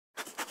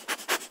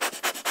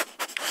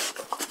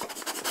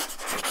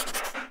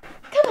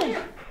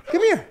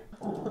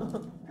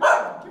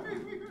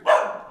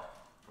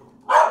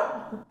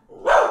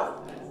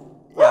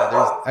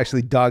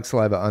actually dog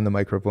saliva on the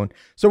microphone.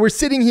 So we're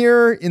sitting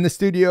here in the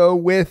studio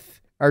with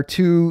our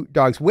two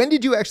dogs. When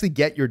did you actually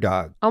get your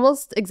dog?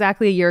 Almost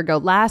exactly a year ago,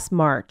 last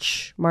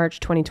March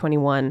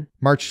 2021.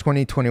 March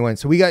 2021.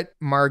 So we got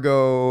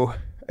Margot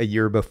a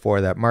year before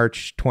that,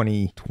 March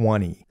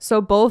 2020. So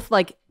both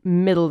like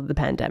middle of the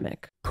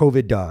pandemic.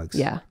 COVID dogs.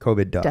 Yeah.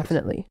 COVID dogs.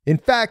 Definitely. In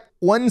fact,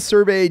 one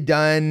survey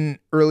done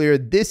earlier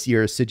this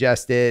year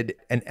suggested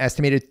an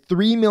estimated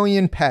 3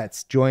 million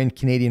pets joined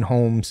Canadian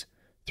homes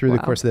through the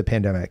course of the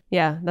pandemic.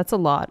 Yeah, that's a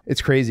lot.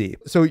 It's crazy.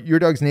 So your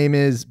dog's name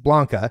is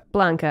Blanca.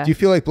 Blanca. Do you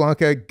feel like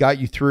Blanca got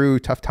you through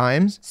tough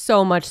times?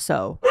 So much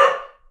so.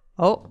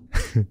 Oh.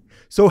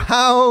 So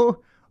how...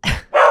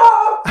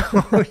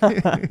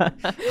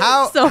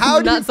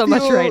 not so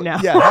much right now.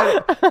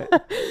 Yeah.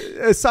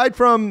 Aside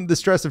from the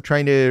stress of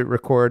trying to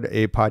record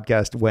a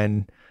podcast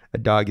when a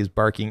dog is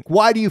barking,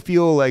 why do you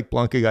feel like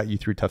Blanca got you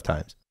through tough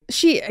times?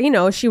 She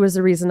was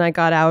the reason I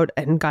got out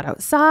and got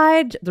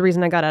outside, the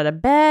reason I got out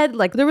of bed.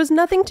 Like there was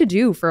nothing to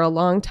do for a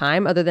long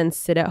time other than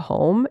sit at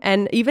home.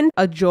 And even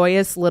a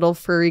joyous little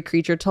furry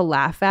creature to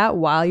laugh at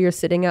while you're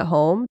sitting at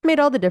home made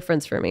all the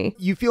difference for me.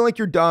 You feel like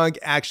your dog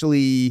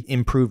actually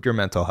improved your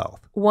mental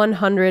health?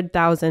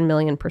 100,000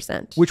 million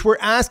 %. Which we're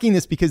asking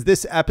this because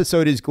this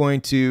episode is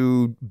going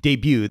to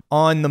debut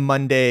on the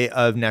Monday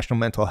of National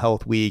Mental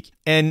Health Week.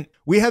 And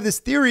we have this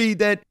theory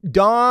that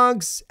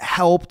dogs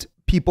helped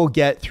people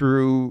get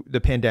through the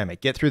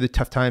pandemic, get through the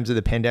tough times of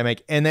the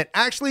pandemic, and that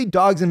actually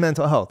dogs and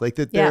mental health, like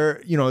that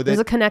they're, there's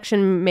a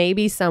connection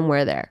maybe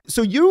somewhere there.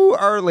 So you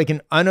are like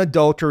an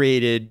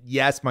unadulterated,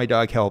 yes, my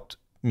dog helped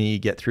me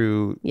get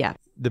through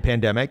the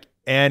pandemic.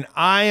 And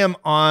I'm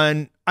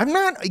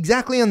not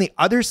exactly on the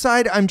other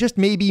side. I'm just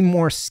maybe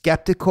more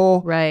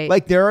skeptical. Right.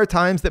 Like there are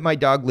times that my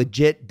dog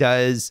legit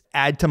does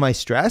add to my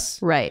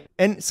stress. Right.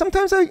 And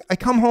sometimes I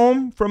come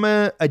home from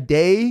a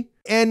day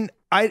and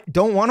I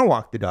don't want to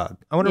walk the dog.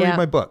 I want to read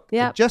my book.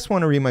 Yeah. I just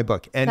want to read my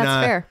book. And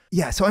that's fair.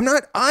 Yeah. So I'm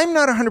not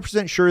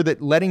 100% sure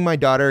that letting my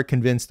daughter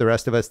convince the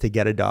rest of us to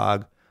get a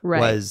dog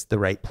was the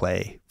right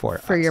play for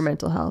us. For your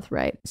mental health.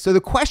 Right. So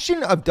the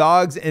question of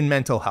dogs and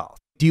mental health.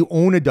 Do you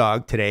own a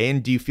dog today?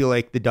 And do you feel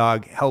like the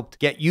dog helped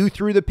get you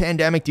through the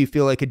pandemic? Do you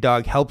feel like a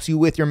dog helps you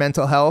with your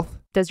mental health?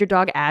 Does your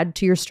dog add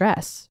to your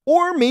stress?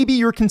 Or maybe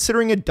you're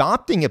considering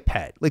adopting a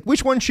pet. Like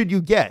which one should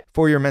you get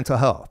for your mental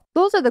health?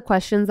 Those are the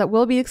questions that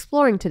we'll be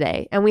exploring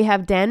today. And we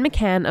have Dan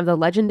McCann of the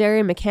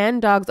legendary McCann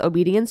Dog's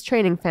Obedience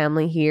Training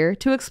family here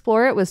to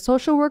explore it with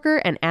social worker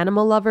and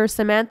animal lover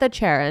Samantha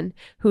Charan,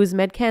 who's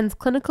Medcan's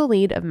clinical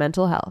lead of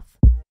mental health.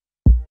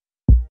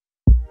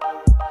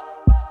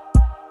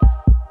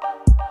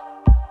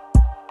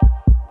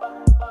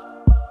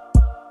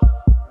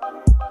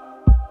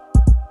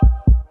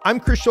 I'm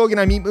Chris Shulgin.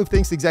 I'm Eat Move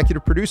Think's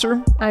executive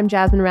producer. I'm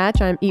Jasmine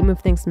Ratch. I'm Eat Move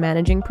Think's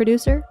managing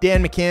producer.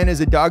 Dan McCann is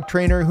a dog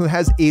trainer who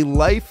has a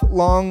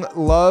lifelong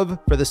love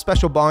for the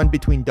special bond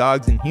between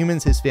dogs and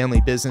humans. His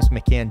family business,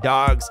 McCann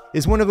Dogs,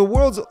 is one of the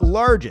world's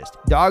largest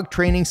dog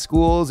training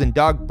schools and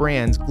dog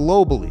brands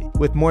globally,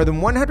 with more than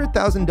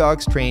 100,000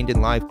 dogs trained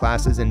in live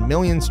classes and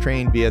millions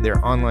trained via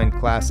their online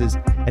classes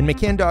and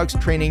McCann Dogs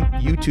Training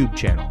YouTube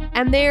channel.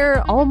 And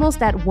they're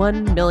almost at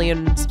 1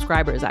 million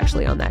subscribers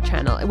actually on that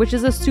channel, which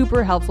is a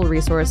super helpful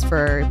resource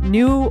for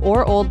new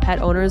or old pet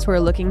owners who are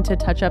looking to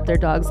touch up their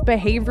dog's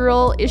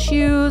behavioral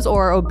issues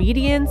or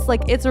obedience.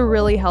 Like it's a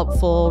really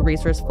helpful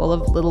resource full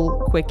of little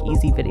quick,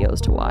 easy videos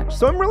to watch.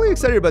 So I'm really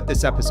excited about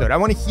this episode. I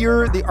want to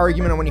hear the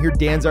argument. I want to hear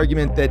Dan's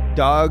argument that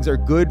dogs are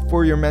good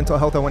for your mental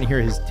health. I want to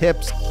hear his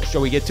tips.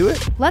 Shall we get to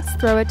it? Let's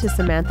throw it to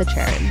Samantha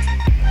Charan.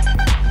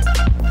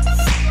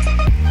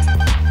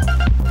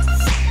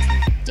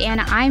 Dan,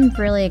 I'm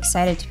really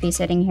excited to be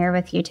sitting here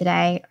with you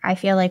today. I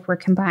feel like we're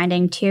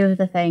combining two of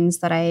the things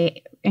that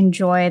I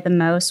enjoy the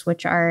most,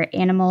 which are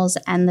animals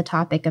and the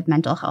topic of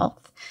mental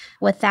health.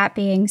 With that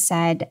being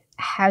said,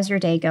 how's your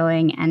day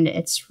going? And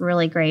it's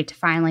really great to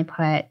finally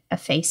put a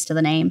face to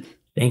the name.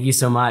 Thank you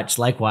so much.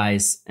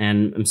 Likewise.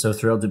 And I'm so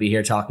thrilled to be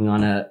here talking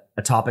on a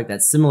topic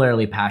that's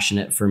similarly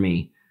passionate for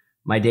me.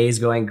 My day is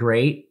going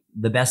great.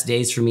 The best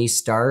days for me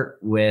start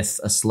with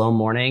a slow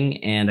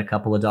morning and a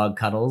couple of dog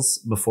cuddles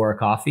before a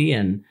coffee.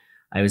 And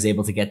I was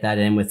able to get that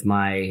in with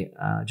my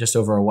just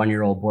over a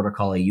 1-year-old border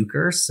collie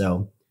euchre.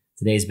 So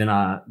today's been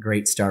a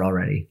great start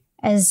already.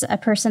 As a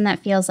person that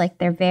feels like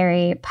they're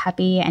very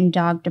puppy and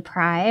dog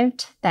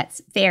deprived,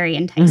 that's very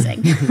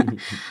enticing.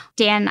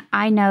 Dan,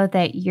 I know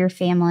that your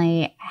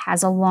family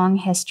has a long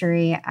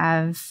history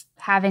of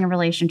having a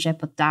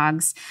relationship with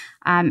dogs.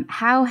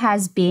 How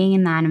has being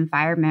in that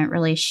environment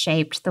really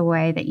shaped the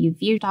way that you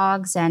view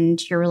dogs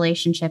and your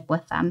relationship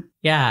with them?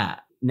 Yeah.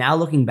 Now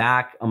looking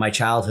back on my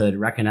childhood,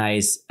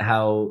 recognize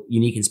how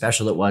unique and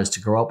special it was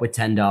to grow up with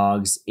 10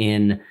 dogs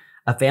in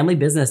a family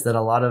business that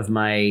a lot of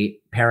my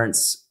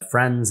parents'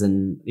 friends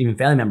and even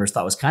family members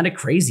thought was kind of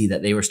crazy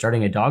that they were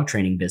starting a dog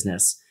training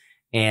business.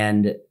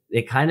 And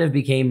it kind of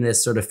became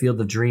this sort of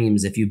field of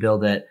dreams. If you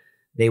build it,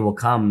 they will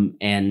come.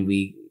 And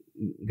we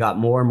got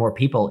more and more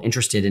people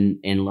interested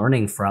in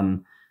learning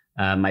from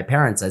my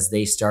parents as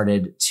they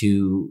started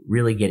to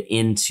really get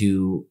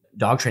into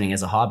dog training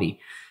as a hobby.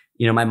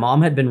 my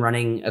mom had been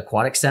running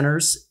aquatic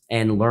centers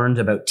and learned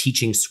about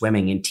teaching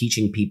swimming and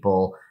teaching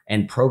people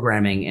and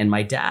programming. And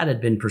my dad had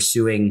been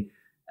pursuing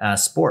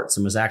sports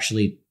and was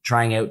actually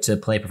trying out to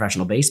play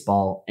professional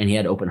baseball, and he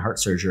had open heart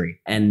surgery.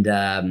 And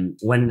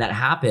when that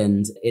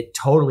happened, it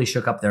totally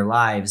shook up their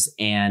lives.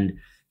 And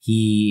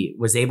he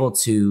was able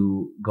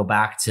to go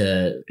back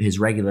to his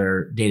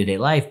regular day-to-day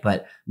life,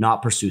 but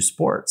not pursue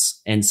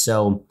sports. And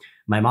so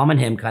my mom and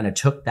him kind of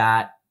took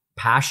that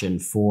passion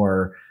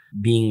for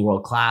being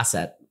world-class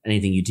at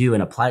anything you do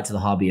and applied it to the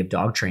hobby of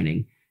dog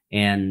training.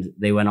 And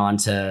they went on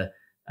to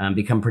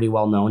become pretty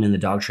well known in the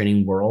dog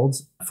training world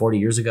 40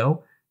 years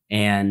ago,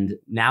 and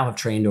now have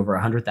trained over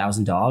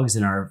 100,000 dogs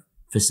in our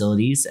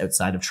facilities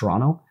outside of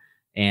Toronto.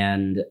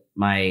 And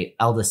my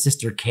eldest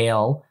sister,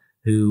 Kale,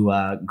 who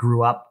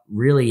grew up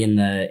really in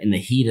the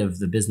heat of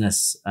the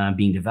business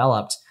being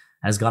developed,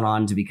 has gone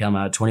on to become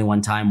a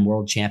 21-time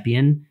world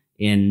champion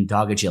in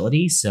dog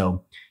agility.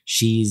 So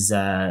she's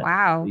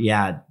wow.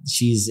 Yeah,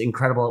 she's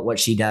incredible at what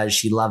she does.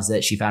 She loves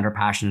it. She found her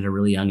passion at a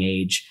really young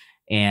age.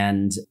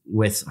 And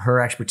with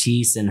her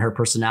expertise and her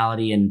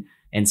personality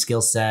and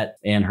skill set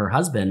and her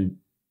husband,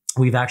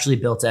 we've actually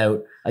built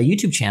out a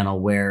YouTube channel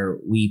where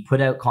we put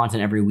out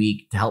content every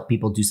week to help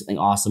people do something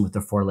awesome with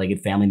their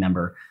four-legged family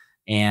member.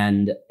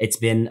 And it's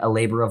been a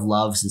labor of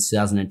love since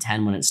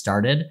 2010 when it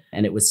started.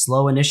 And it was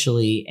slow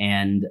initially.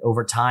 And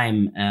over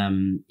time,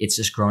 it's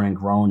just grown and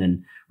grown.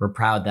 And we're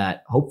proud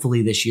that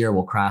hopefully this year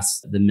we'll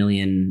cross the 1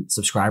 million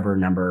subscriber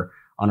number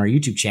on our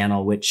YouTube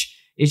channel, which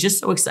is just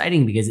so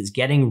exciting because it's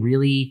getting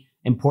really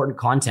important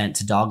content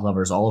to dog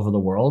lovers all over the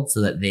world so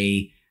that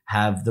they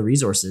have the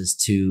resources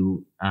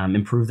to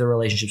improve their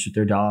relationships with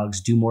their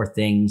dogs, do more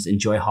things,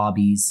 enjoy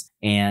hobbies,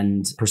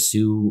 and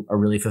pursue a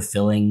really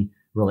fulfilling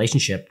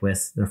relationship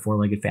with their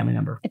four-legged family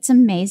member. It's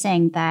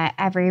amazing that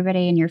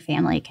everybody in your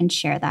family can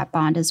share that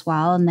bond as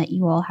well, and that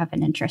you all have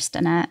an interest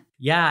in it.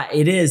 Yeah,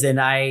 it is. And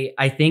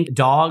I think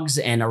dogs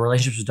and our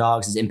relationships with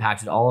dogs has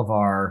impacted all of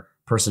our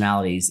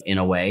personalities in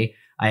a way.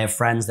 I have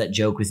friends that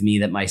joke with me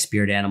that my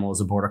spirit animal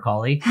is a border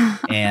collie.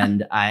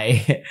 And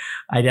I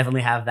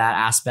definitely have that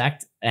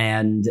aspect.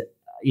 And,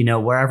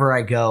 wherever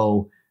I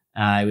go,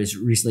 I was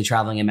recently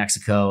traveling in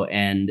Mexico,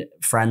 and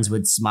friends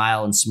would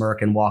smile and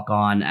smirk and walk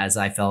on as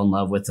I fell in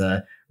love with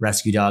a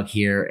rescue dog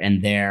here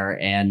and there.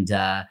 And,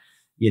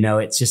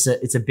 it's just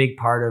it's a big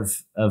part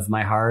of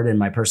my heart and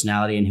my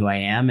personality and who I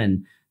am.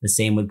 And the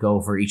same would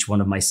go for each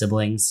one of my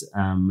siblings,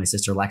 my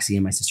sister Lexi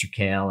and my sister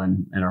Kale,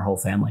 and our whole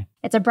family.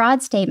 It's a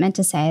broad statement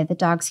to say that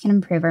dogs can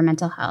improve our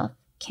mental health.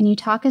 Can you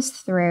talk us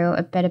through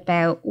a bit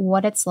about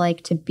what it's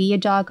like to be a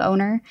dog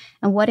owner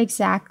and what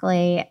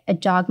exactly a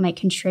dog might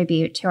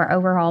contribute to our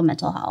overall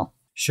mental health?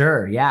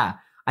 Sure, yeah.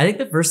 I think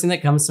the first thing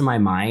that comes to my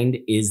mind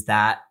is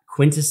that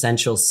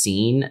quintessential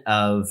scene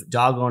of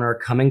dog owner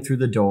coming through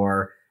the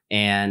door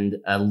and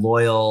a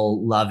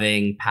loyal,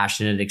 loving,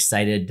 passionate,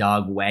 excited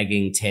dog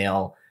wagging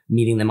tail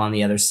meeting them on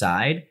the other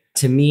side.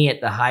 To me, at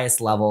the highest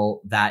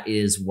level, that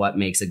is what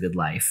makes a good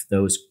life.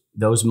 Those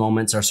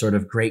moments are sort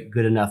of great,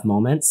 good enough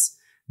moments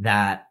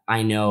that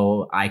I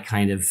know I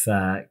kind of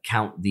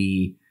count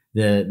the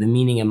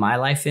meaning of my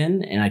life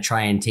in, and I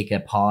try and take a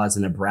pause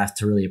and a breath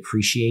to really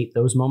appreciate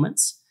those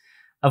moments.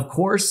 Of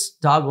course,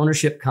 dog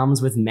ownership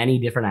comes with many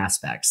different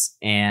aspects.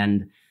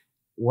 And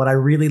what I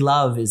really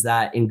love is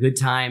that in good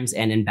times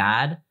and in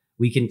bad,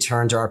 we can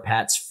turn to our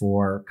pets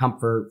for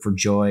comfort, for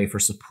joy, for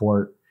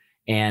support.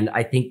 And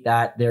I think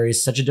that there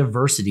is such a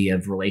diversity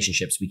of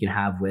relationships we can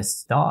have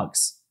with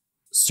dogs.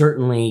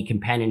 Certainly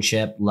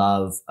companionship,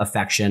 love,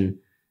 affection,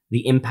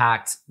 the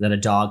impact that a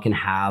dog can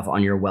have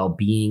on your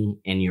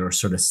well-being and your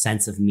sort of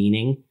sense of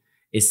meaning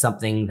is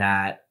something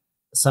that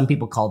some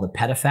people call the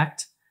pet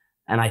effect.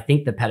 And I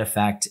think the pet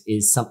effect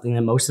is something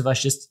that most of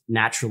us just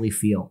naturally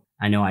feel.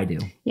 I know I do.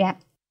 Yeah.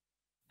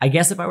 I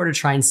guess if I were to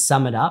try and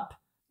sum it up,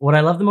 what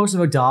I love the most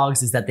about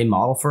dogs is that they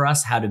model for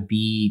us how to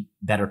be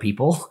better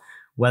people,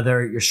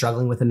 whether you're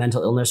struggling with a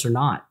mental illness or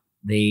not.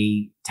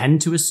 They tend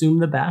to assume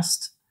the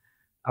best,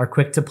 are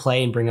quick to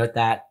play and bring out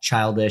that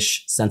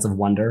childish sense of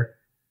wonder,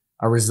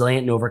 are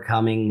resilient in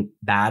overcoming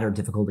bad or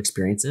difficult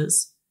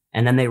experiences,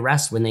 and then they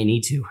rest when they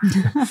need to,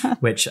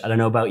 which I don't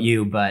know about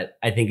you, but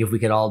I think if we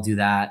could all do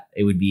that,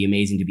 it would be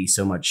amazing to be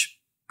so much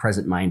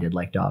present-minded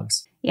like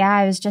dogs. Yeah,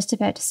 I was just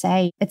about to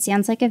say, it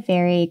sounds like a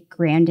very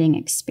grounding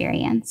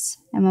experience.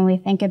 And when we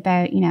think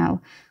about,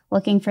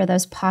 looking for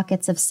those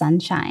pockets of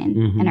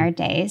sunshine in our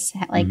days,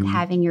 like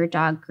having your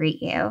dog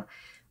greet you,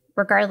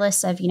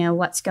 regardless of,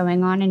 what's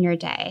going on in your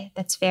day,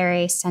 that's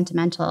very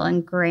sentimental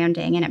and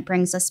grounding, and it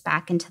brings us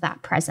back into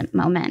that present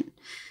moment.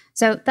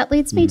 So that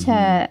leads me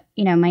to,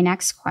 my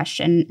next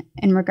question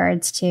in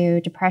regards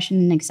to depression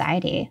and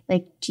anxiety.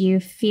 Like, do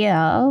you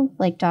feel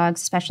like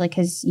dogs, especially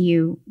because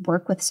you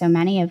work with so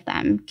many of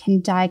them, can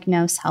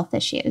diagnose health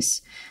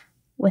issues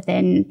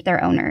within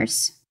their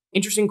owners?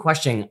 Interesting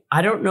question.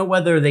 I don't know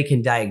whether they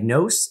can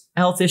diagnose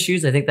health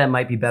issues. I think that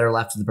might be better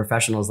left to the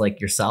professionals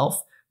like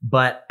yourself.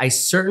 But I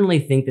certainly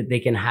think that they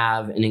can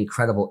have an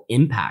incredible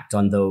impact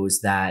on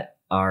those that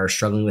are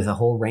struggling with a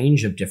whole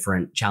range of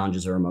different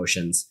challenges or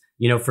emotions.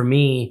 For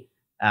me,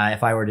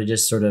 If I were to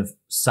just sort of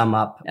sum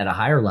up at a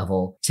higher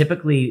level,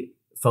 typically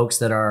folks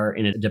that are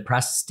in a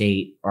depressed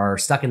state are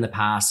stuck in the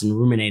past and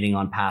ruminating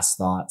on past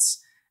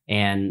thoughts.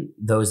 And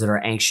those that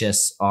are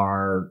anxious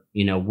are,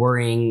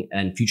 worrying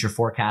and future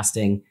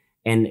forecasting.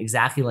 And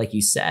exactly like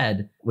you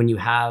said, when you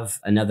have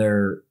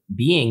another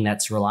being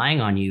that's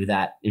relying on you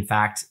that, in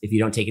fact, if you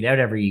don't take it out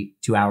every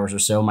 2 hours or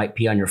so, might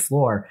pee on your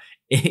floor,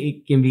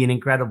 it can be an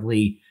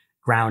incredibly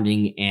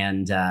grounding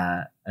and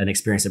an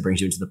experience that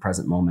brings you into the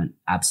present moment.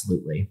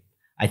 Absolutely.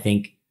 I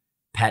think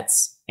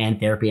pets and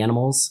therapy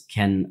animals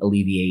can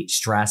alleviate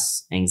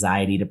stress,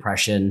 anxiety,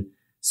 depression,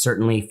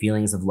 certainly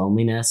feelings of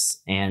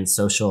loneliness and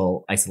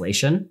social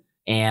isolation.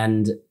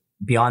 And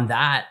beyond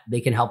that, they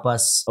can help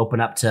us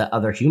open up to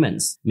other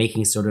humans,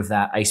 making sort of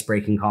that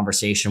ice-breaking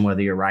conversation,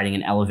 whether you're riding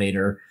an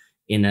elevator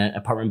in an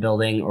apartment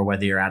building or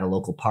whether you're at a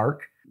local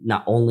park.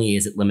 Not only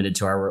is it limited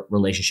to our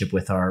relationship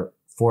with our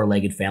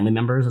four-legged family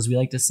members, as we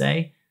like to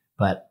say,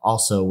 but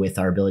also with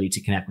our ability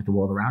to connect with the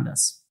world around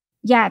us.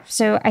 Yeah,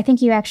 so I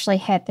think you actually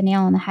hit the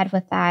nail on the head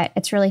with that.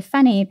 It's really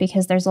funny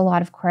because there's a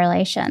lot of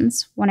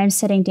correlations. When I'm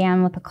sitting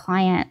down with a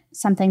client,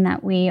 something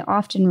that we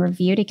often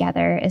review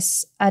together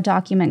is a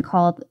document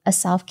called a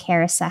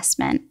self-care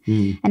assessment.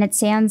 And it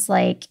sounds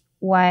like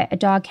what a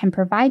dog can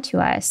provide to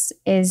us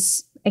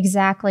is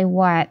exactly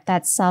what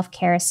that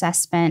self-care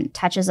assessment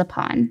touches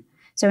upon.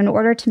 So in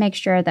order to make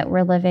sure that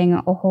we're living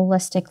a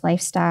holistic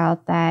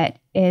lifestyle that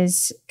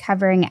is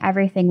covering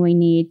everything we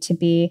need to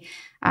be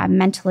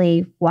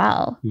mentally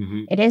well,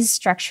 it is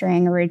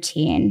structuring a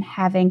routine,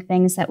 having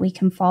things that we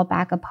can fall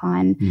back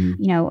upon,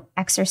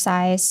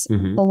 exercise,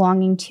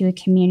 belonging to a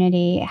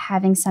community,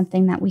 having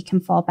something that we can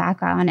fall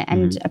back on,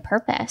 and a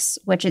purpose,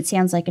 which it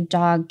sounds like a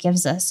dog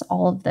gives us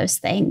all of those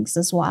things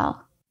as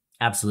well.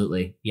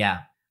 Absolutely. Yeah.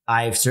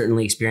 I've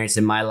certainly experienced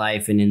in my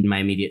life and in my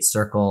immediate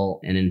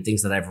circle and in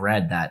things that I've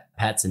read that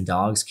pets and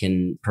dogs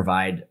can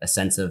provide a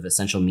sense of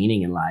essential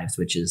meaning in lives,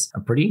 which is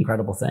a pretty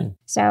incredible thing.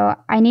 So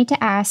I need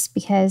to ask,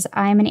 because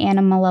I'm an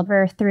animal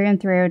lover through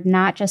and through,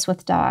 not just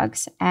with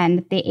dogs,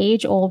 and the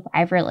age-old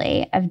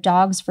rivalry of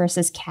dogs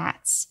versus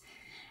cats.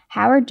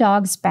 How are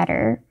dogs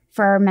better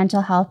for our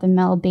mental health and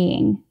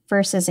well-being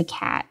versus a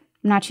cat?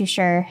 I'm not too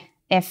sure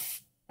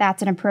if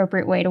that's an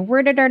appropriate way to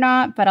word it or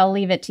not, but I'll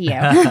leave it to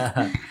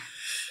you.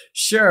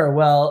 Sure.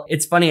 Well,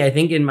 it's funny. I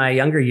think in my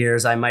younger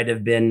years, I might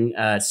have been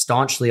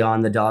staunchly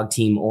on the dog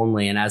team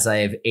only. And as I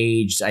have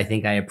aged, I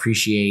think I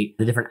appreciate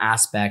the different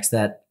aspects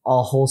that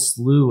a whole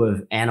slew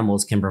of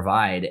animals can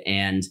provide.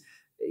 And,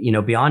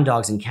 beyond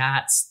dogs and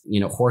cats,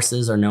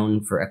 horses are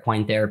known for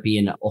equine therapy,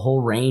 and a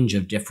whole range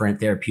of different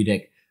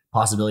therapeutic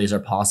possibilities are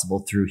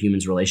possible through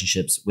humans'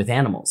 relationships with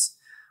animals.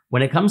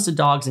 When it comes to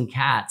dogs and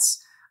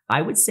cats,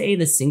 I would say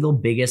the single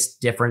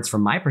biggest difference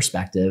from my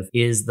perspective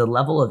is the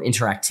level of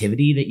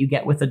interactivity that you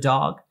get with a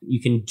dog.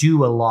 You can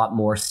do a lot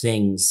more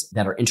things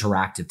that are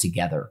interactive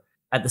together.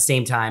 At the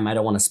same time, I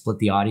don't want to split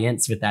the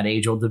audience with that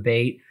age-old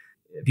debate.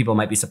 People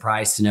might be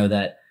surprised to know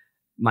that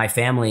my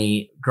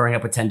family, growing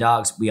up with 10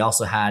 dogs, we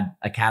also had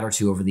a cat or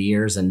two over the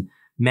years. And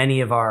many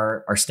of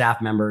our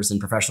staff members and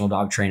professional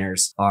dog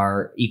trainers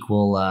are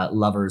equal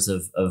lovers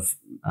of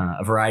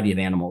a variety of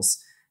animals.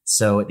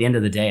 So at the end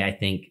of the day, I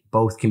think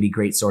both can be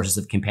great sources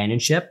of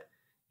companionship.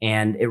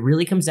 And it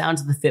really comes down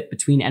to the fit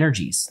between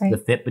energies, right? The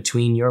fit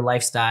between your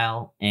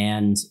lifestyle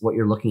and what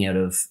you're looking out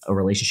of a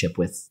relationship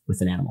with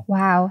an animal.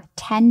 Wow.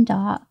 10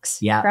 dogs.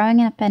 Yeah.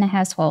 Growing up in a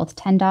household with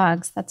 10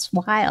 dogs. That's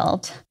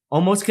wild.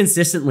 Almost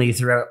consistently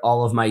throughout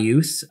all of my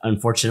youth.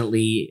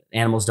 Unfortunately,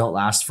 animals don't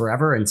last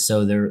forever. And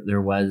so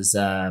there was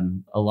a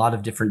lot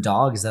of different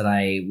dogs that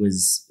I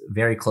was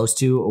very close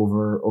to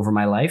over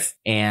my life.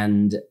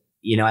 And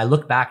I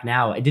look back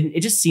now,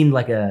 it just seemed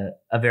like a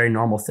very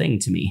normal thing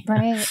to me.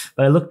 Right.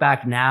 But I look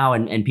back now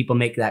and people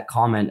make that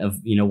comment of,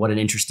 what an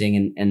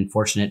interesting and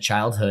fortunate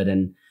childhood.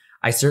 And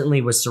I certainly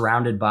was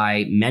surrounded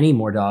by many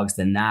more dogs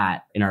than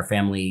that in our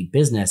family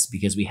business,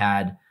 because we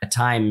had at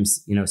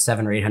times,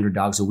 700 or 800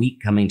 dogs a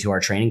week coming to our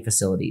training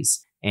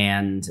facilities.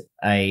 And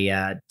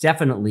I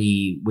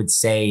definitely would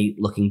say,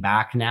 looking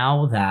back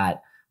now,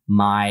 that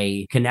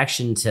my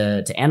connection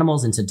to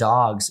animals and to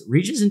dogs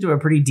reaches into a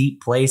pretty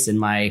deep place in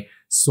my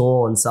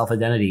soul and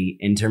self-identity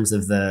in terms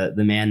of the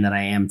man that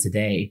I am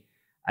today.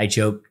 I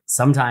joke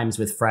sometimes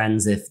with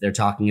friends, if they're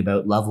talking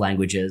about love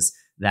languages,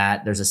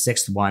 that there's a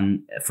sixth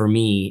one for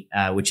me,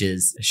 which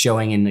is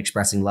showing and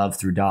expressing love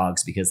through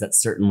dogs, because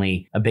that's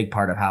certainly a big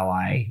part of how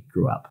I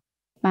grew up.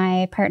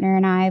 My partner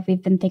and I,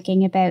 we've been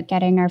thinking about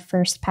getting our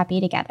first puppy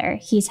together.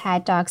 He's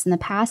had dogs in the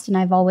past, and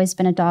I've always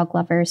been a dog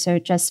lover, so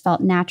it just felt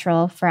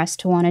natural for us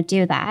to want to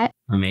do that.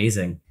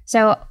 Amazing.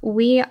 So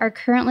we are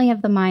currently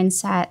of the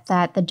mindset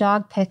that the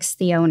dog picks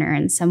the owner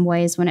in some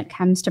ways when it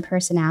comes to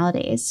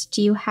personalities.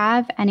 Do you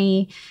have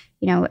any,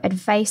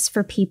 advice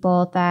for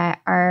people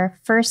that are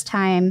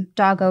first-time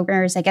dog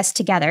owners, I guess,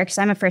 together? Because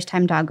I'm a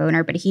first-time dog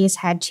owner, but he's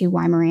had 2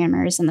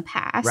 Weimaraners in the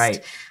past,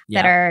 right?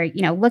 Yeah. That are,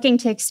 looking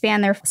to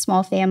expand their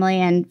small family.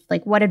 And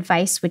what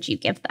advice would you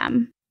give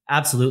them?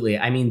 Absolutely.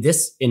 I mean,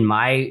 this in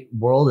my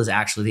world is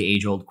actually the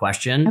age-old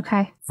question.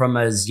 Okay. From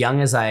as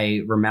young as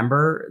I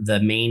remember, the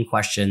main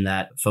question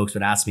that folks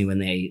would ask me when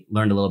they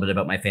learned a little bit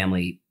about my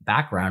family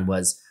background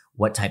was,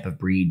 what type of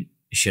breed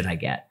should I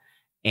get?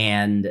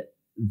 And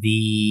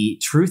the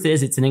truth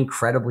is, it's an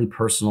incredibly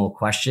personal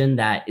question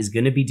that is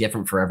going to be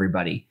different for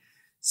everybody.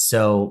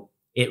 So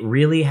it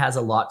really has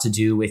a lot to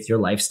do with your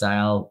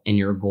lifestyle and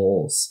your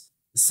goals.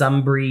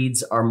 Some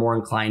breeds are more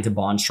inclined to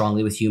bond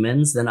strongly with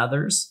humans than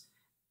others.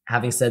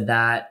 Having said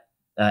that,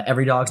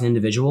 every dog's an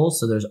individual,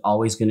 so there's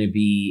always going to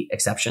be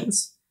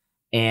exceptions.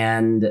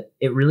 And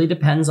it really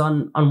depends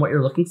on what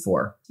you're looking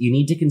for. You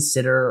need to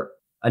consider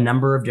a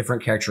number of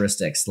different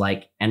characteristics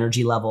like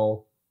energy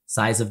level,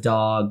 size of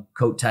dog,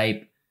 coat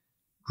type,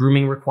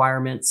 grooming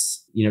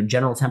requirements,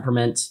 general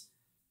temperament.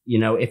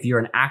 If you're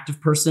an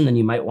active person, then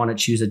you might want to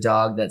choose a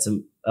dog that's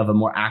of a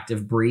more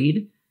active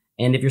breed.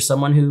 And if you're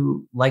someone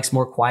who likes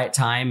more quiet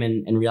time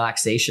and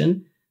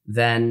relaxation,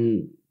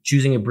 then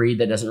choosing a breed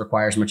that doesn't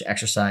require as much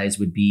exercise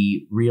would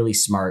be really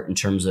smart in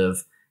terms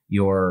of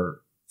your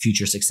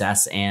future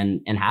success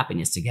and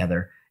happiness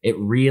together. It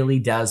really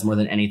does, more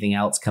than anything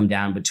else, come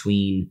down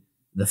between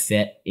the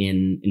fit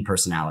in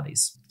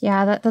personalities.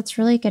 Yeah, that's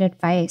really good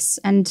advice.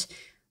 And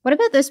what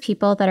about those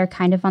people that are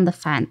kind of on the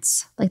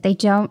fence? Like they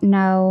don't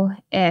know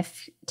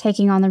if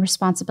taking on the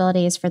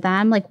responsibility is for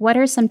them. Like what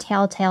are some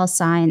telltale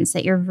signs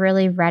that you're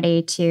really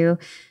ready to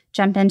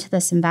jump into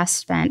this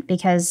investment?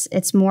 Because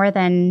it's more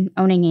than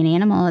owning an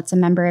animal. It's a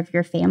member of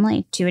your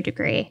family to a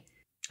degree.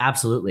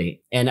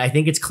 Absolutely. And I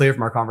think it's clear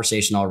from our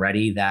conversation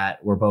already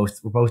that we're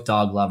both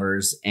dog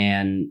lovers,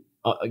 and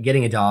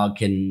getting a dog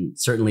can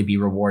certainly be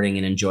rewarding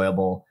and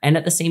enjoyable. And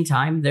at the same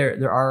time,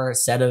 there are a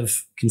set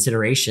of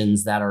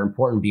considerations that are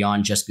important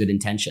beyond just good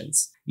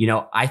intentions.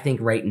 I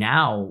think right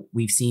now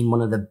we've seen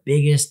one of the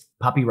biggest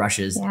puppy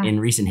rushes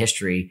in recent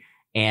history.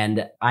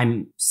 And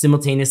I'm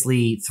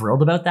simultaneously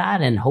thrilled about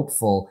that and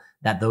hopeful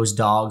that those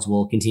dogs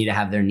will continue to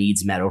have their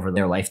needs met over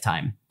their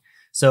lifetime.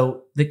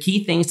 So the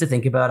key things to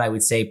think about, I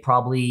would say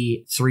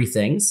probably 3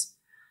 things.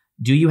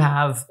 Do you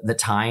have the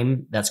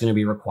time that's going to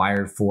be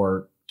required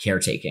for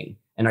caretaking?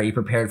 And are you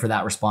prepared for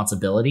that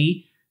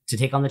responsibility to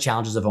take on the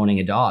challenges of owning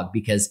a dog?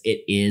 Because it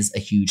is a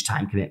huge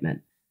time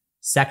commitment.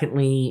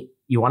 Secondly,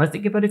 you want to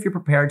think about if you're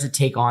prepared to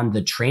take on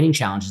the training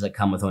challenges that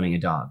come with owning a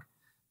dog.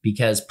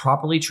 Because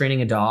properly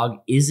training a dog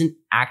isn't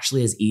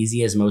actually as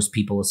easy as most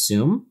people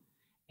assume,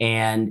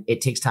 and it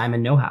takes time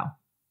and know-how.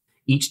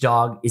 Each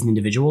dog is an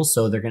individual,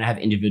 so they're going to have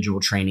individual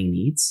training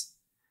needs.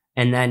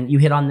 And then you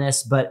hit on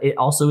this, but it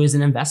also is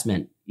an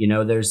investment.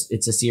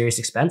 It's a serious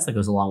expense that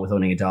goes along with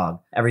owning a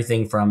dog.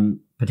 Everything from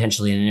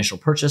potentially an initial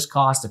purchase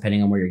cost,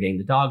 depending on where you're getting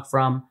the dog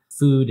from,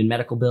 food and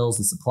medical bills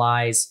and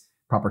supplies,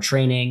 proper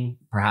training,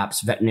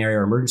 perhaps veterinary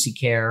or emergency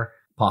care,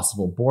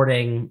 possible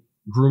boarding,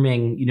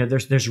 grooming.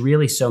 There's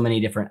really so many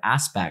different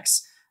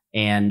aspects,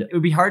 and it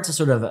would be hard to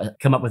sort of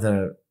come up with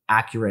an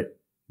accurate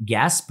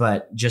guess,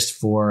 but just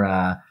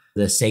for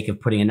the sake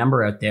of putting a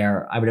number out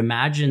there, I would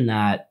imagine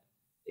that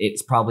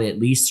it's probably at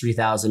least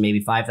 $3,000,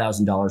 maybe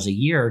 $5,000 a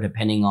year,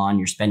 depending on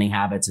your spending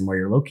habits and where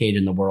you're located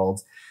in the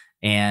world.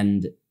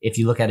 And if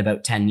you look at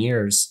about 10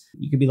 years,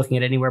 you could be looking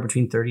at anywhere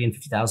between $30,000 and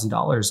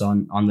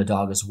 $50,000 on the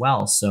dog as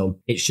well. So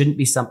it shouldn't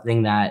be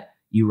something that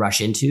you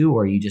rush into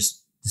or you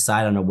just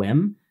decide on a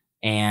whim.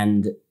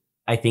 And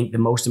I think the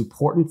most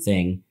important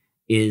thing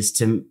is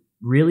to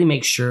really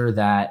make sure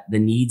that the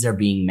needs are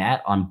being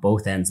met on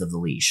both ends of the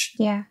leash.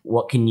 Yeah.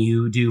 What can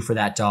you do for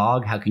that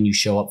dog? How can you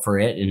show up for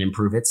it and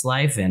improve its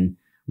life? And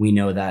we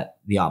know that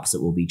the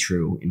opposite will be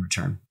true in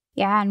return.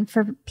 Yeah. And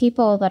for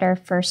people that are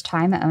first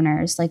time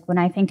owners, like when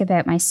I think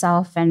about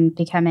myself and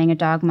becoming a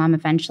dog mom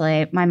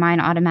eventually, my mind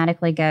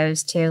automatically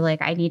goes to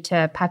like, I need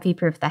to puppy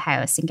proof the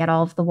house and get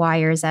all of the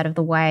wires out of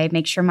the way,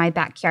 make sure my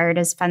backyard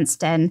is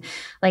fenced in.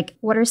 Like,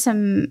 what are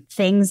some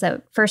things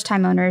that first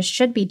time owners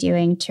should be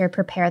doing to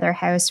prepare their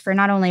house for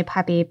not only a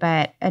puppy,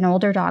 but an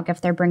older dog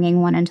if they're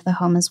bringing one into the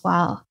home as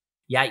well?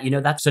 Yeah,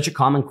 that's such a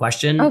common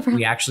question.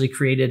 We actually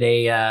created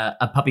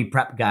a puppy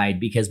prep guide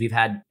because we've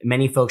had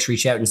many folks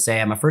reach out and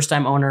say, I'm a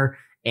first-time owner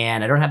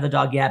and I don't have the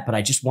dog yet, but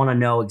I just want to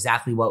know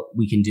exactly what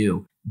we can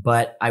do.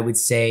 But I would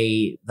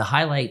say the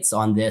highlights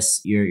on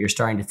this, you're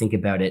starting to think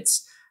about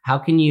it's how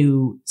can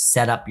you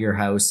set up your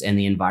house and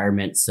the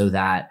environment so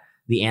that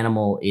the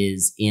animal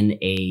is in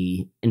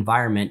a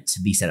environment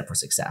to be set up for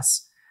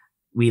success.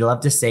 We love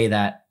to say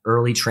that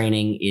early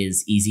training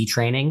is easy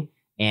training.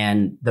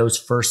 And those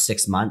first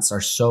 6 months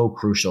are so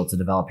crucial to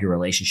develop your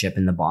relationship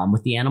and the bond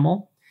with the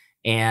animal.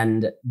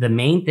 And the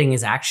main thing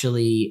is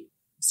actually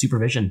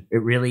supervision.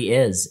 It really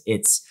is.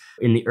 It's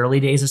in the early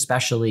days,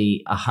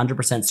 especially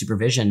 100%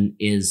 supervision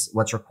is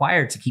what's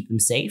required to keep them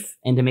safe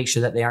and to make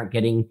sure that they aren't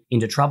getting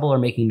into trouble or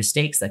making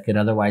mistakes that could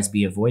otherwise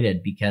be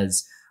avoided,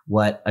 because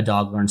what a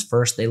dog learns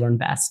first, they learn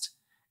best.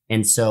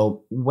 And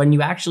so when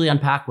you actually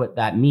unpack what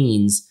that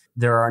means,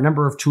 there are a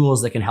number of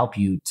tools that can help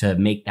you to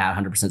make that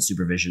 100%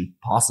 supervision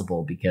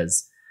possible,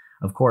 because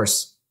of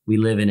course we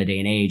live in a day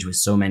and age with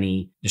so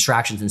many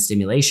distractions and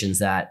stimulations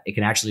that it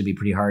can actually be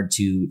pretty hard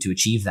to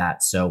achieve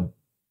that. So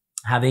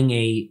having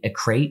a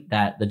crate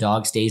that the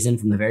dog stays in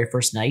from the very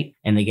first night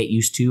and they get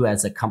used to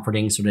as a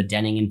comforting sort of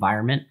denning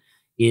environment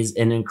is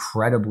an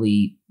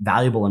incredibly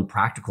valuable and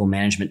practical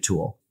management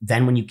tool.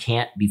 Then when you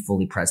can't be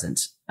fully present,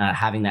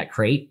 having that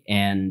crate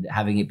and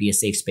having it be a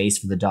safe space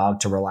for the dog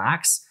to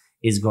relax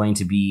is going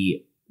to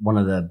be one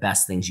of the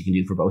best things you can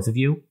do for both of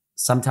you.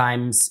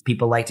 Sometimes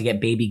people like to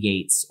get baby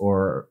gates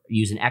or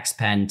use an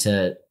X-Pen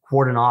to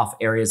cordon off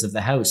areas of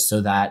the house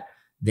so that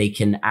they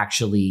can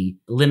actually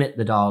limit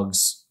the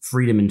dog's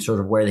freedom in sort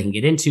of where they can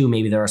get into.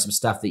 Maybe there are some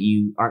stuff that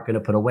you aren't going to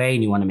put away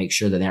and you want to make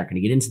sure that they aren't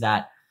going to get into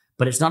that.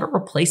 But it's not a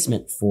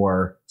replacement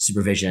for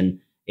supervision.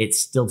 It's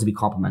still to be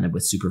complemented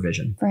with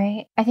supervision.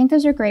 Right. I think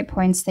those are great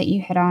points that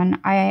you hit on.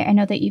 I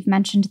know that you've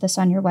mentioned this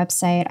on your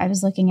website. I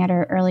was looking at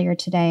it earlier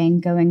today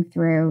and going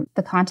through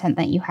the content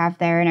that you have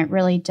there, and it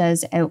really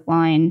does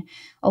outline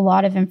a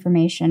lot of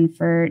information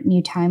for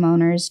new time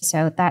owners.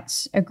 So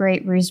that's a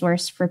great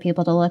resource for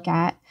people to look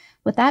at.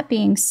 With that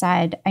being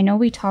said, I know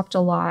we talked a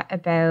lot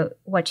about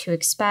what to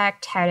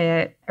expect, how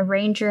to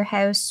arrange your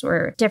house,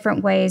 or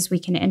different ways we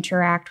can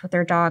interact with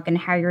our dog, and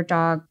how your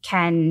dog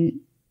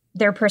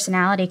their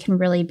personality can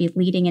really be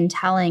leading and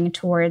telling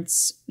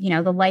towards,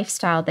 the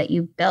lifestyle that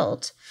you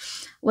built.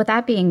 With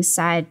that being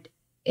said,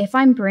 if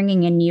I'm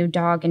bringing a new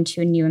dog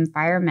into a new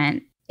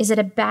environment, is it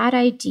a bad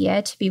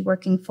idea to be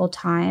working full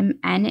time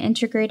and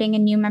integrating a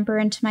new member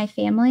into my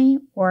family?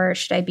 Or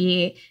should I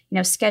be,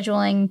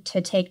 scheduling to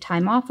take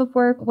time off of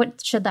work?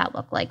 What should that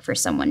look like for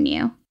someone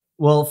new?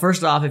 Well,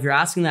 first off, if you're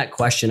asking that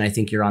question, I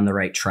think you're on the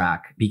right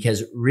track,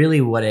 because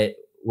really what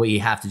you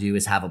have to do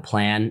is have a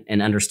plan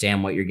and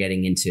understand what you're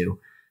getting into.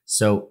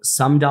 So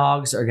some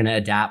dogs are going to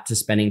adapt to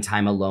spending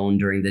time alone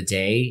during the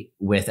day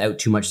without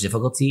too much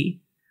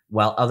difficulty,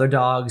 while other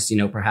dogs,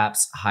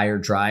 perhaps higher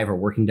drive or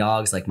working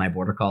dogs like my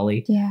border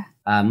collie,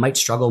 might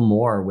struggle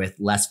more with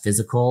less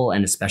physical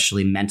and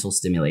especially mental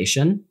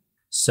stimulation.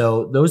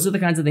 So those are the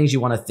kinds of things you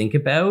want to think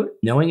about.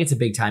 Knowing it's a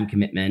big time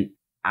commitment,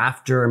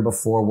 after and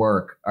before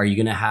work, are you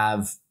going to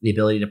have the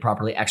ability to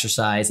properly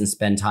exercise and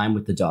spend time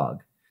with the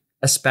dog?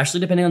 Especially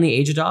depending on the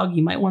age of dog,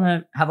 you might want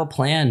to have a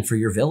plan for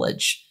your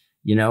village.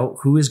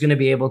 Who is going to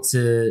be able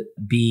to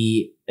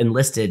be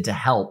enlisted to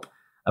help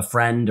a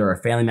friend or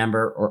a family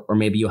member, or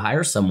maybe you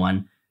hire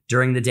someone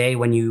during the day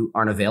when you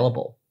aren't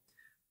available.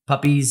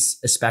 Puppies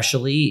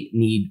especially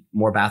need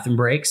more bathroom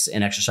breaks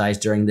and exercise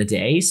during the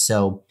day.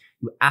 So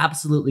you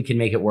absolutely can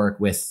make it work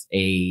with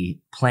a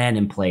plan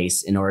in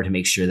place in order to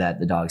make sure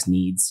that the dog's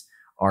needs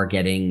are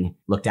getting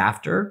looked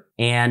after.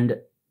 And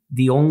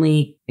the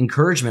only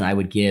encouragement I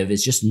would give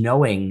is just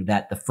knowing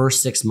that the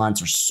first 6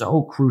 months are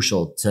so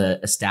crucial to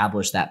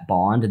establish that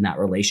bond and that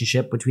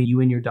relationship between you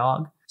and your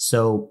dog.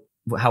 So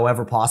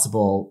however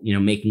possible,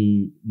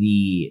 making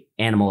the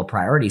animal a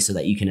priority so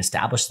that you can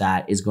establish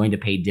that is going to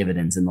pay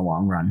dividends in the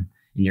long run.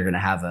 And you're going to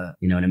have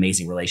an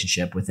amazing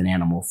relationship with an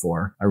animal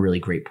for a really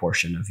great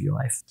portion of your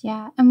life.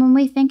 Yeah. And when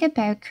we think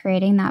about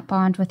creating that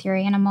bond with your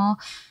animal,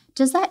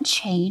 does that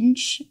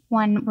change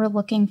when we're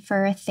looking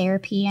for a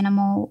therapy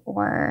animal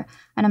or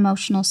an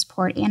emotional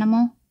support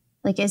animal?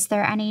 Like, is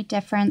there any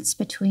difference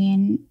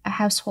between a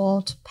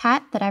household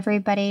pet that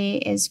everybody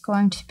is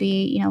going to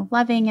be,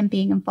 loving and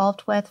being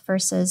involved with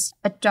versus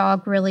a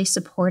dog really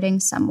supporting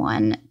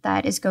someone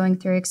that is going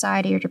through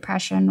anxiety or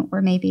depression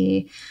or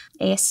maybe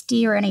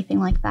ASD or anything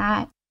like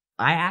that?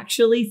 I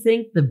actually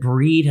think the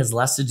breed has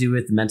less to do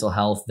with mental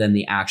health than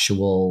the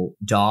actual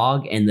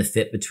dog and the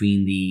fit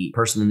between the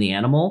person and the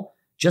animal.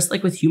 Just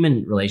like with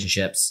human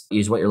relationships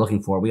is what you're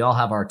looking for. We all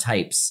have our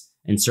types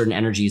and certain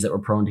energies that we're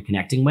prone to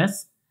connecting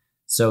with.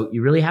 So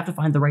you really have to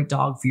find the right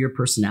dog for your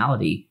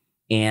personality.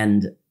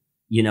 And,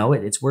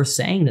 it's worth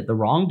saying that the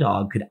wrong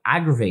dog could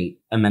aggravate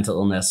a mental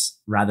illness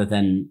rather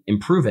than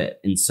improve it.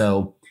 And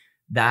so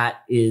that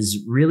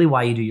is really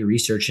why you do your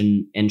research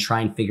and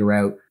try and figure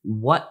out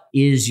what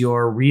is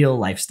your real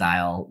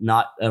lifestyle,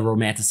 not a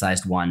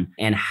romanticized one.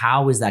 And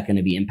how is that going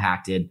to be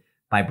impacted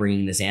by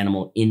bringing this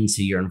animal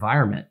into your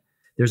environment?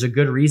 There's a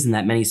good reason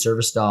that many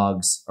service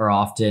dogs are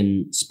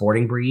often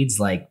sporting breeds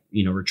like,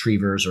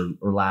 retrievers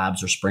or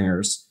labs or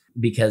springers,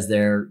 because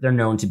they're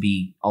known to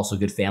be also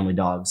good family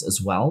dogs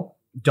as well.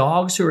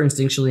 Dogs who are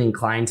instinctually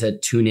inclined to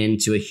tune in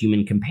to a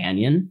human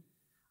companion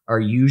are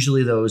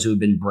usually those who have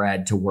been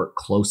bred to work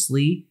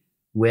closely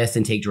with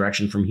and take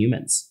direction from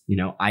humans.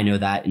 I know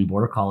that in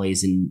border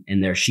collies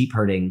in their sheep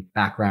herding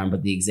background,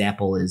 but the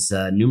example is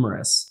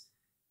numerous.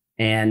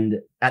 And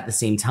at the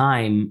same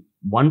time,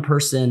 one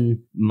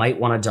person might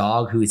want a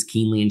dog who is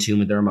keenly in tune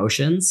with their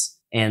emotions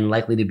and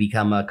likely to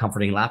become a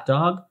comforting lap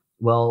dog.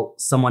 Well,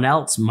 someone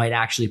else might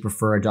actually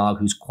prefer a dog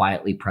who's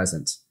quietly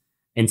present.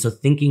 And so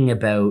thinking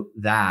about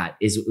that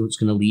is what's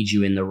going to lead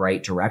you in the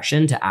right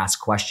direction to ask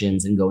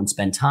questions and go and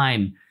spend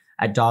time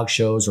at dog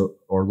shows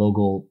or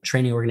local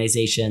training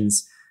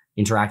organizations,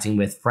 interacting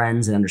with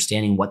friends and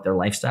understanding what their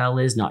lifestyle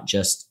is, not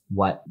just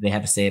what they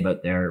have to say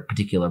about their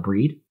particular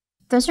breed.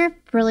 Those are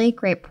really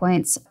great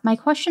points. My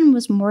question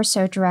was more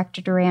so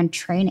directed around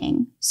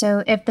training.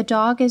 So if the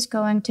dog is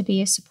going to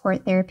be a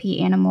support therapy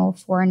animal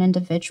for an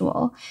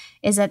individual,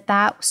 is it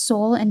that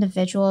sole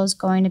individual is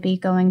going to be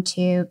going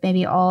to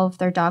maybe all of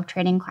their dog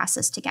training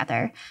classes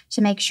together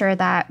to make sure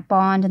that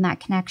bond and that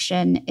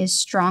connection is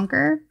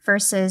stronger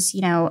versus,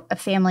 a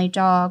family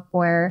dog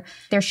where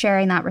they're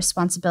sharing that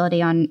responsibility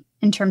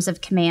in terms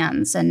of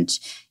commands and,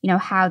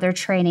 how they're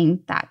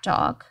training that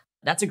dog?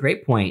 That's a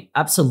great point.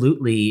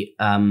 Absolutely.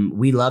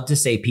 We love to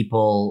say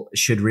people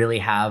should really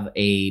have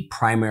a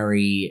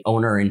primary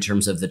owner in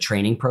terms of the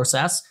training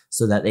process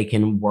so that they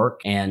can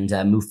work and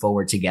move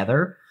forward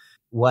together.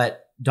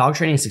 What dog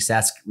training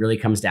success really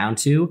comes down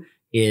to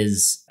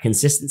is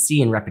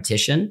consistency and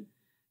repetition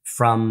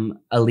from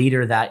a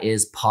leader that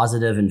is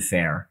positive and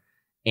fair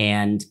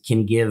and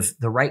can give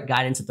the right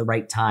guidance at the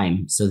right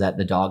time so that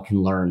the dog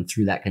can learn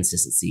through that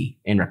consistency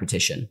and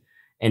repetition.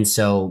 And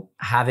so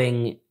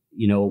having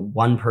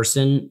one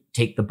person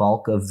take the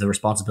bulk of the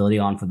responsibility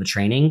on for the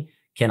training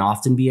can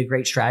often be a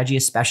great strategy,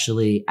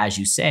 especially, as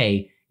you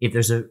say, if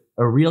there's a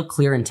real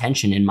clear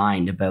intention in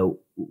mind about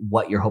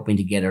what you're hoping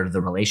to get out of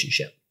the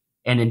relationship.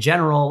 And in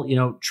general,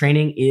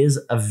 training is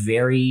a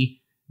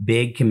very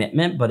big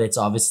commitment, but it's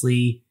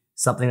obviously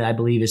something that I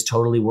believe is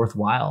totally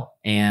worthwhile.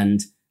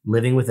 And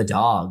living with a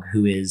dog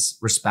who is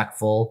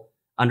respectful,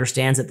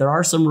 understands that there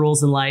are some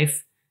rules in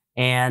life,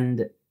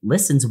 and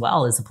listens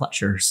well is a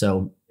pleasure.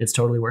 So it's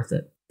totally worth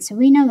it. So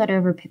we know that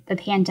over the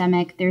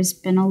pandemic, there's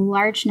been a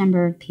large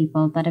number of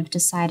people that have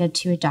decided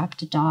to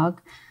adopt a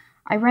dog.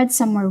 I read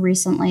somewhere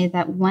recently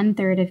that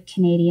 1/3 of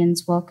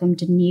Canadians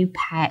welcomed a new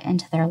pet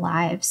into their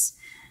lives.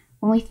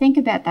 When we think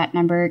about that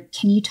number,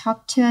 can you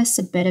talk to us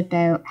a bit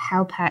about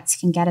how pets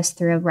can get us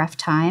through a rough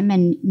time,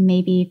 and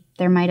maybe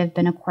there might have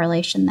been a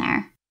correlation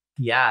there?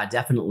 Yeah,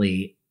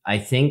 definitely. I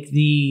think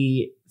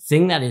the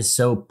thing that is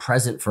so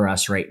present for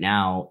us right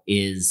now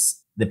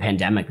is the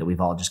pandemic that we've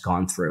all just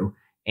gone through.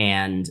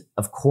 And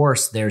of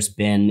course, there's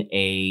been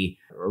a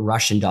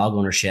rush in dog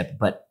ownership,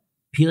 but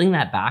peeling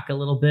that back a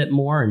little bit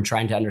more and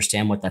trying to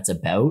understand what that's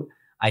about,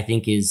 I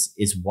think is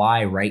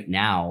why right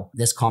now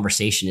this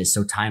conversation is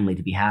so timely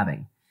to be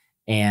having.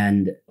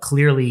 And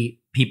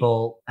clearly,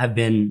 people have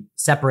been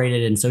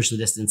separated and socially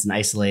distanced and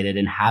isolated,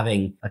 and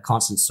having a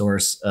constant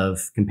source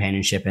of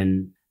companionship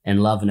and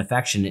love and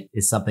affection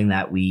is something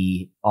that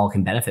we all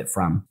can benefit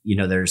from.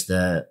 There's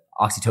the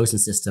oxytocin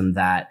system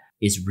that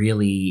is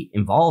really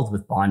involved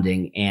with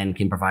bonding and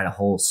can provide a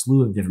whole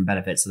slew of different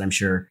benefits that I'm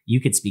sure you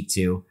could speak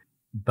to.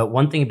 But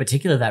one thing in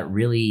particular that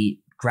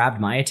really grabbed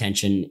my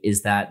attention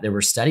is that there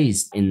were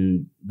studies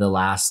in the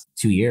last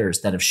 2 years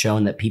that have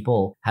shown that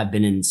people have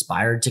been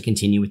inspired to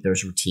continue with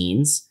those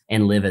routines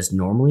and live as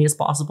normally as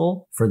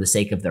possible for the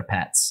sake of their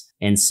pets.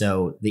 And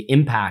so the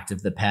impact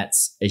of the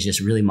pets is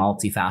just really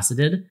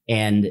multifaceted.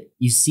 And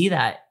you see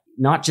that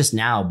not just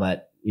now,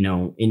 but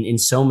in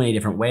so many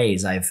different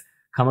ways. I've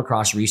come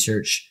across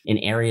research in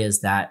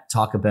areas that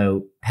talk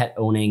about pet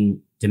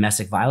owning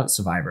domestic violence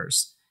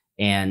survivors.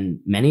 And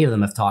many of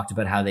them have talked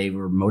about how they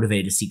were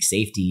motivated to seek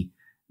safety,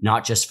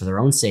 not just for their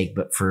own sake,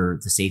 but for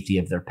the safety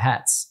of their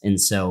pets. And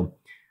so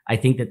I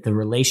think that the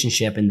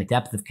relationship and the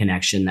depth of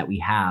connection that we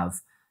have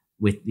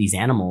with these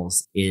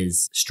animals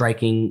is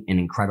striking and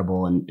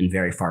incredible and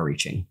very far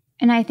reaching.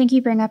 And I think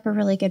you bring up a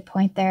really good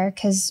point there,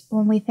 because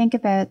when we think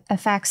about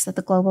effects that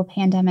the global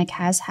pandemic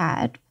has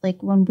had,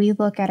 like when we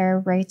look at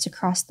our rates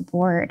across the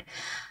board,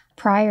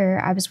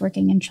 prior I was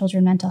working in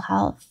children's mental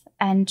health,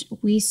 and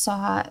we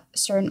saw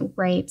certain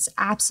rates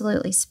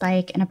absolutely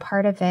spike. And a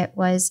part of it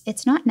was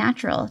it's not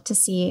natural to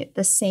see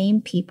the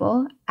same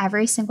people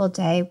every single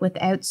day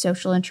without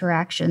social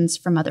interactions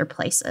from other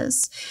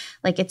places.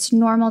 Like it's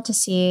normal to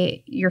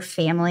see your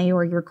family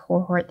or your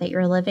cohort that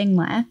you're living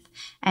with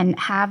and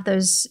have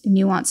those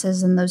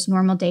nuances and those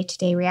normal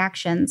day-to-day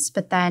reactions.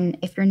 But then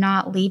if you're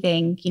not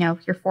leaving,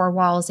 your four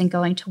walls and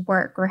going to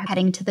work or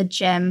heading to the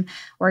gym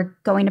or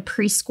going to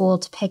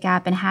preschool to pick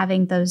up and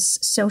having those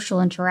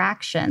social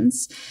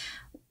interactions,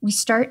 we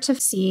start to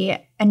see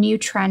a new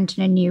trend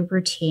and a new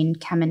routine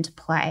come into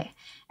play.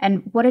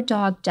 And what a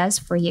dog does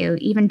for you,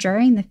 even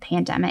during the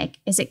pandemic,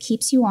 is it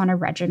keeps you on a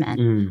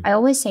regimen. I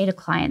always say to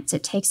clients,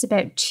 it takes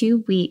about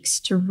 2 weeks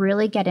to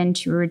really get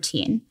into a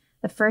routine.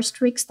 The first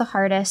week's the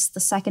hardest. The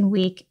second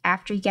week,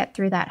 after you get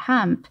through that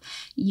hump,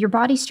 your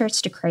body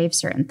starts to crave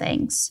certain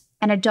things.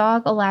 And a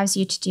dog allows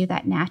you to do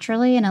that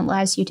naturally, and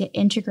allows you to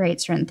integrate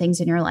certain things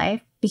in your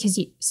life because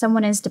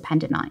someone is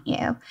dependent on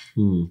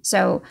you.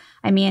 So,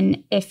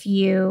 if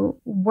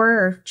you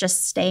were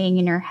just staying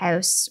in your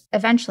house,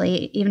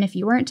 eventually, even if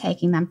you weren't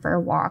taking them for a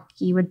walk,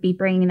 you would be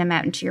bringing them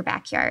out into your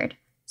backyard.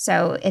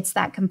 So it's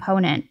that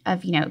component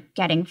of,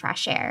 getting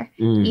fresh air.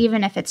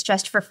 Even if it's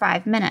just for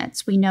 5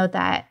 minutes, we know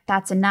that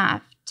that's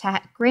enough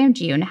to ground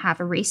you and have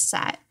a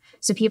reset.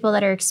 So people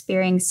that are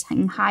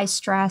experiencing high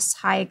stress,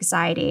 high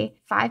anxiety,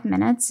 5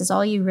 minutes is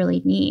all you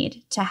really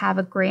need to have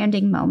a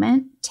grounding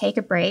moment, take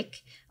a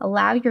break,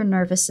 allow your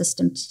nervous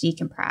system to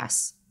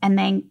decompress, and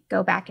then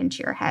go back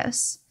into your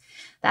house.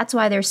 That's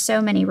why there's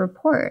so many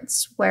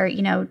reports where,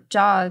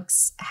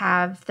 dogs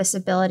have this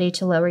ability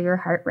to lower your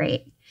heart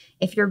rate.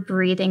 If you're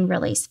breathing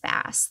really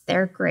fast,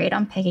 they're great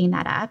on picking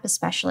that up,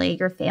 especially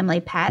your family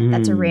pet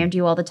that's around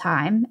you all the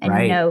time and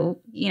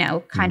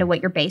kind of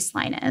what your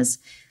baseline is.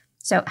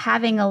 So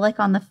having a lick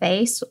on the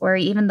face or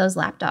even those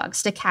lap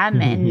dogs to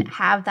come and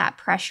have that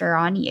pressure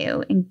on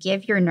you and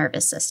give your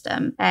nervous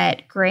system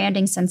that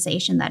grounding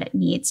sensation that it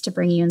needs to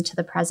bring you into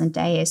the present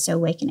day is so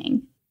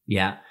awakening.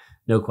 Yeah,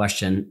 no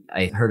question.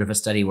 I heard of a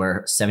study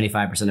where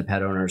 75% of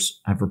pet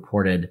owners have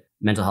reported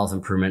mental health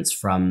improvements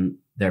from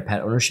their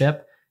pet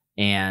ownership.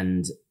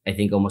 And I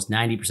think almost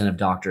 90% of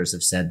doctors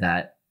have said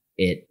that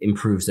it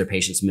improves their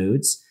patients'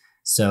 moods.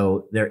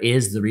 So there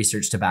is the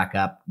research to back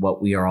up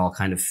what we are all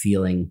kind of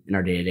feeling in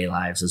our day-to-day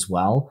lives as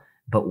well.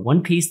 But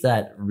one piece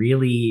that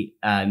really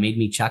made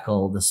me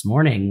chuckle this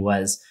morning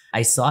was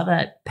I saw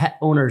that pet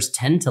owners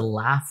tend to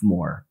laugh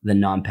more than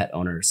non-pet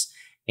owners.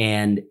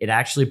 And it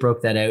actually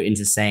broke that out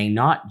into saying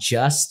not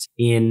just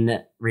in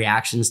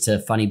reactions to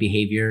funny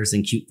behaviors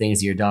and cute things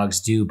that your dogs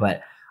do,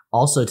 but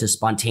also to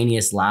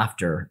spontaneous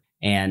laughter.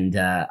 And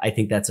I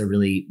think that's a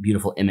really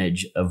beautiful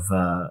image of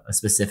a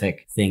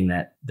specific thing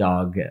that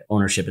dog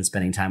ownership and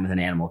spending time with an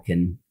animal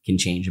can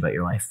change about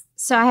your life.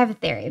 So I have a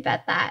theory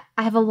about that.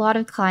 I have a lot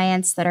of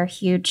clients that are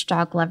huge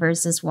dog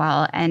lovers as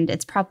well. And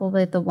it's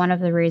probably one of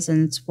the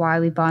reasons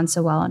why we bond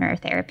so well in our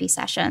therapy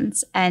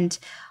sessions. And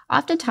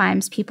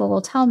oftentimes people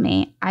will tell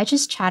me, I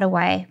just chat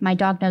away. My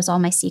dog knows all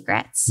my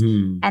secrets.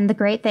 And the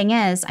great thing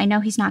is, I know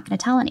he's not going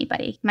to tell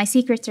anybody. My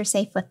secrets are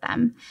safe with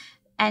them.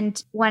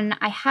 And when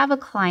I have a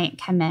client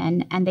come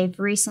in and they've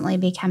recently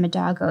become a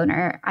dog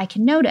owner, I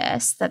can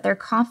notice that their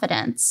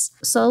confidence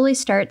slowly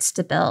starts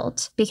to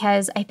build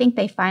because I think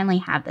they finally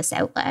have this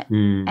outlet.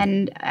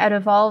 And out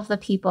of all of the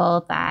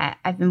people that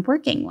I've been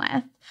working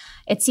with,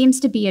 it seems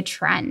to be a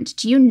trend.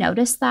 Do you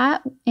notice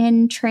that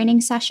in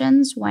training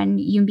sessions when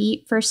you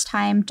meet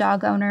first-time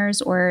dog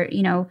owners or,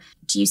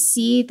 do you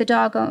see the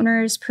dog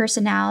owner's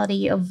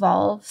personality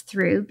evolve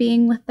through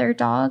being with their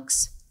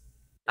dogs?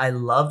 I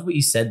loved what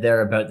you said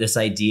there about this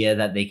idea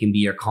that they can be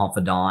your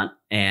confidant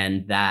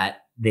and that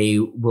they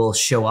will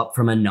show up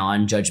from a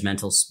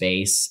non-judgmental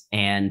space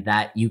and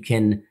that you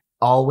can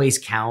always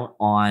count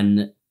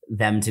on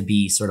them to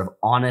be sort of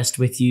honest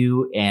with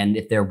you. And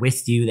if they're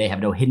with you, they have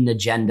no hidden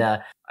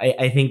agenda.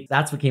 I think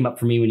that's what came up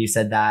for me when you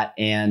said that.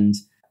 And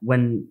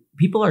when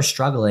people are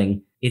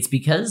struggling, it's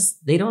because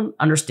they don't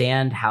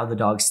understand how the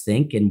dogs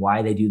think and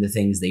why they do the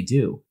things they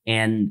do.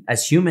 And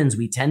as humans,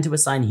 we tend to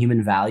assign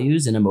human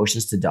values and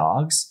emotions to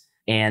dogs.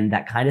 And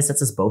that kind of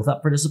sets us both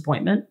up for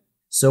disappointment.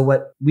 So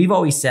what we've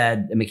always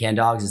said at McCann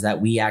Dogs is that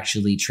we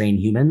actually train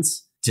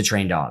humans to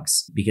train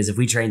dogs. Because if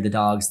we trained the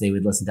dogs, they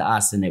would listen to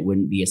us and it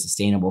wouldn't be a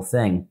sustainable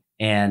thing.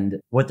 And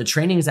what the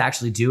training is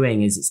actually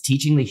doing is it's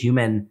teaching the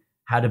human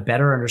how to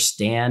better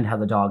understand how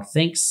the dog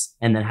thinks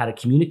and then how to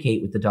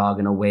communicate with the dog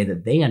in a way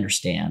that they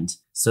understand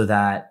so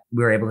that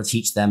we're able to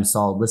teach them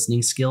solid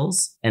listening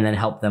skills and then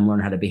help them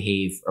learn how to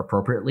behave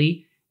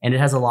appropriately. And it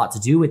has a lot to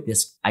do with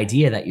this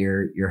idea that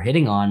you're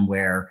hitting on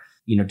where,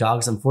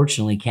 dogs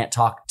unfortunately can't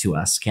talk to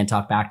us, can't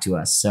talk back to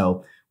us.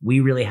 So we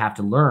really have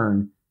to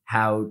learn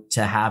how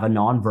to have a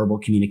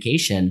nonverbal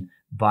communication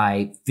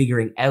by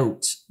figuring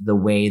out the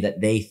way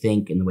that they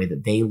think and the way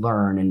that they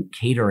learn and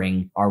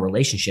catering our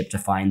relationship to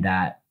find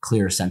that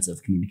clear sense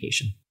of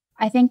communication.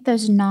 I think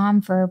those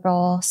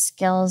nonverbal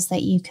skills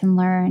that you can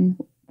learn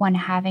when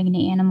having an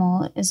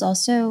animal is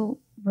also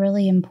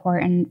really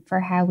important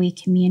for how we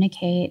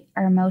communicate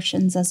our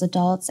emotions as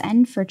adults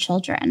and for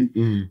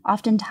children.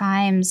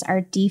 Oftentimes,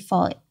 our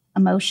default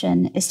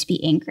emotion is to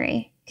be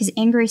angry because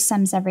angry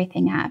sums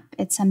everything up.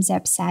 It sums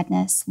up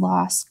sadness,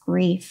 loss,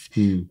 grief,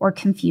 or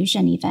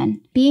confusion even.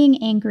 Being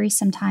angry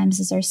sometimes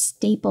is our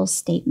staple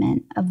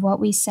statement of what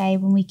we say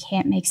when we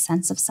can't make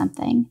sense of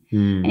something.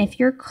 And if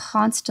you're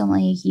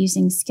constantly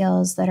using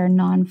skills that are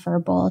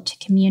nonverbal to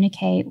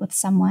communicate with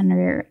someone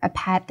or a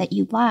pet that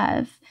you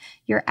love,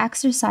 you're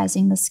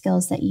exercising the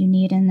skills that you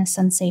need in the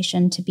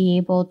sensation to be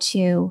able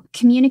to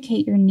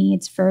communicate your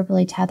needs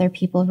verbally to other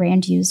people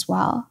around you as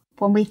well.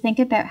 When we think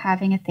about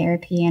having a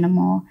therapy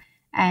animal,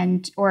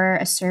 or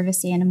a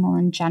service animal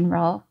in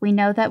general, we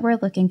know that we're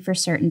looking for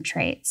certain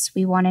traits.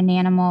 We want an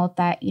animal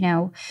that,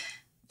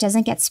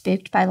 doesn't get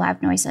spooked by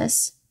loud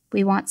noises.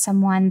 We want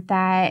someone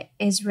that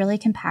is really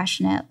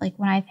compassionate. Like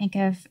when I think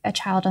of a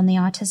child on the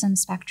autism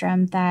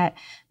spectrum that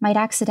might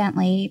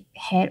accidentally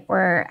hit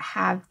or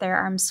have their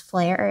arms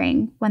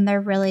flaring when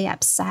they're really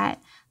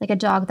upset, like a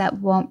dog that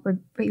won't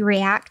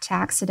react to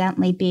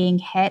accidentally being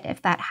hit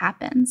if that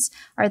happens.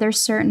 Are there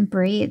certain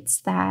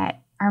breeds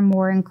that are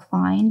more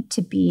inclined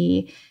to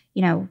be,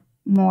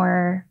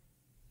 more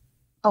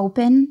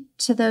open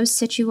to those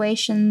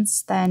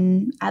situations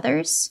than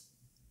others?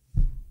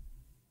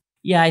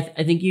 Yeah,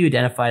 I think you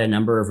identified a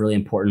number of really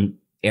important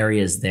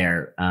areas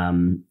there.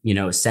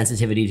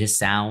 Sensitivity to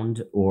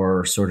sound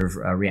or sort of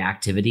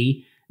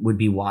reactivity would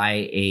be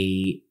why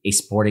a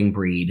sporting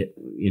breed,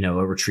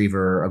 a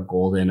retriever, a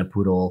golden, a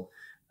poodle,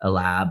 a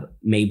lab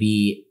may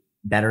be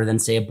better than,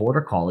 say, a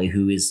border collie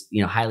who is,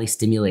 highly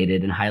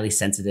stimulated and highly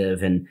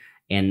sensitive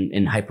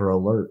and hyper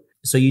alert.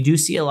 So you do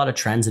see a lot of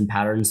trends and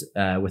patterns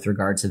with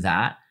regard to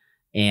that.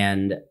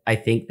 And I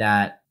think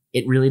that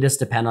it really does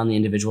depend on the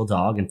individual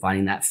dog and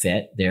finding that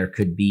fit. There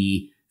could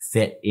be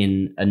fit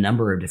in a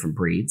number of different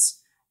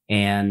breeds.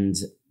 And,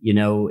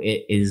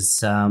 it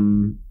is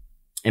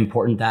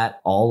important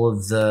that all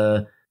of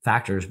the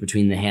factors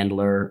between the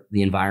handler,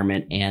 the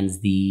environment, and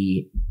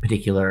the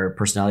particular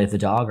personality of the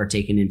dog are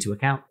taken into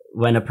account.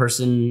 When a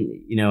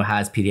person,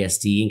 has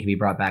PTSD and can be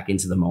brought back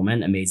into the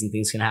moment, amazing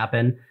things can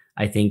happen.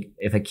 I think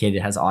if a kid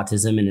has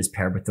autism and is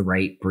paired with the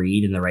right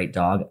breed and the right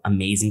dog,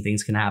 amazing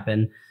things can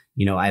happen.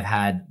 I've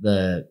had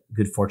the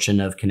good fortune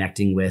of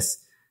connecting with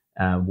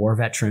war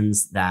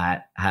veterans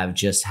that have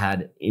just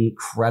had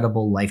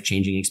incredible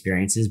life-changing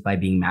experiences by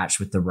being matched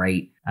with the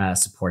right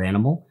support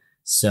animal.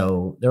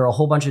 So there are a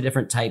whole bunch of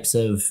different types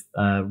of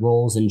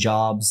roles and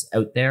jobs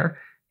out there.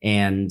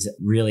 And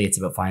really, it's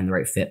about finding the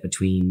right fit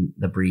between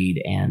the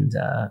breed and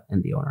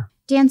the owner.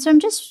 Dan, so I'm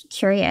just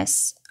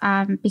curious,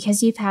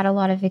 because you've had a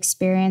lot of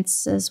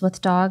experiences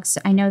with dogs.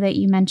 I know that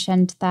you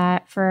mentioned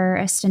that for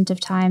a stint of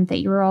time that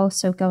you were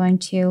also going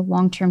to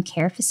long-term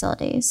care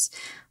facilities.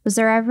 Was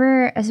there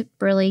ever a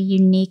really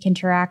unique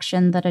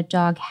interaction that a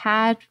dog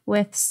had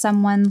with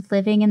someone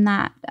living in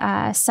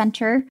that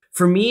center?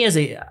 For me, as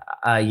a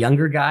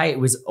younger guy, it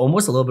was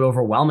almost a little bit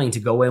overwhelming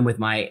to go in with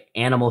my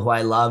animal who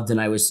I loved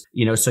and I was,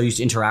 so used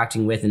to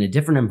interacting with in a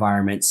different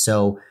environment.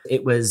 So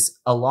it was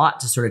a lot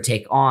to sort of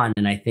take on.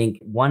 And I think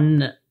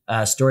one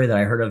story that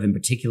I heard of in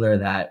particular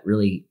that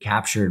really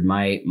captured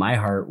my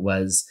heart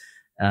was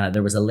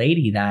there was a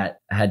lady that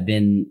had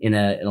been in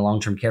a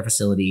long-term care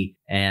facility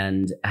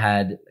and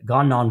had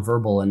gone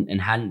nonverbal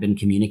and hadn't been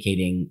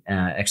communicating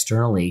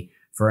externally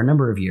for a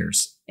number of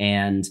years.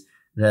 And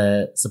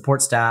the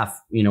support staff,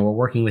 were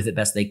working with it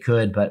best they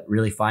could, but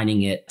really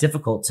finding it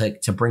difficult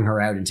to bring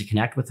her out and to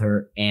connect with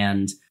her.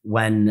 And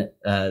when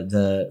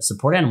the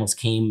support animals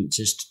came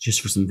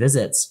just for some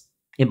visits,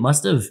 it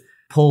must have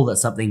pulled at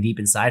something deep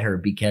inside her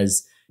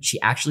because she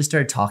actually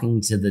started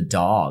talking to the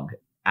dog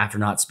after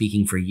not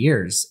speaking for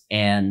years.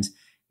 And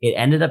it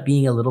ended up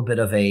being a little bit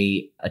of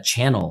a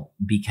channel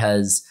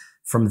because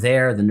from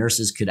there, the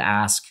nurses could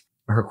ask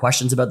her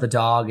questions about the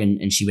dog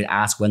and she would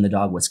ask when the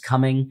dog was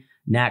coming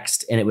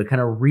next. And it would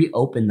kind of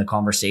reopen the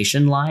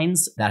conversation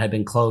lines that had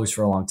been closed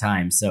for a long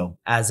time. So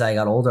as I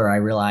got older, I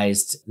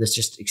realized this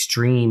just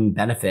extreme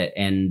benefit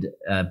and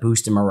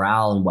boost in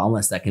morale and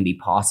wellness that can be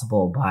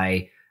possible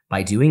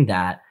by doing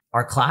that.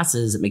 Our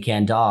classes at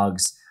McCann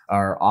Dogs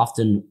are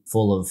often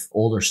full of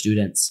older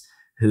students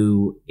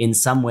who in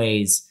some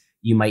ways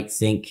you might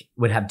think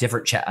would have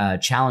different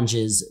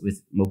challenges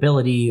with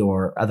mobility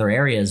or other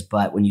areas.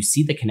 But when you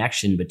see the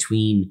connection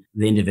between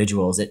the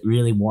individuals, it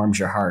really warms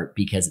your heart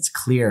because it's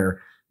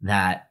clear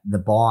that the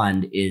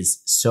bond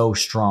is so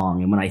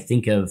strong. And when I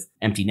think of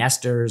empty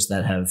nesters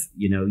that have,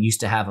 used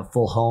to have a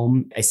full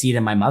home, I see it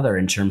in my mother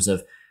in terms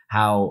of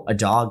how a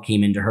dog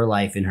came into her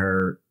life in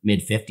her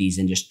mid-50s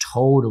and just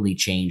totally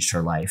changed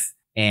her life.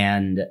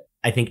 And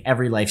I think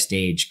every life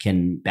stage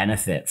can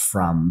benefit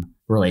from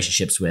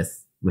relationships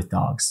with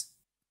dogs.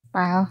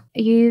 Wow.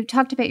 You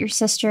talked about your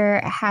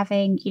sister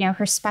having,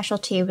 her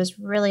specialty was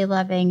really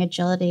loving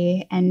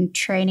agility and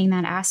training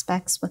that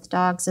aspects with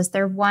dogs. Is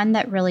there one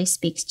that really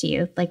speaks to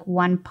you, like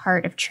one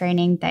part of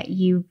training that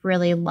you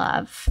really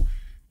love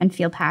and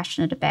feel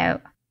passionate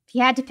about? If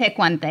you had to pick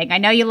one thing, I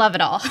know you love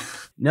it all.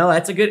 No,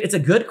 it's a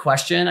good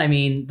question. I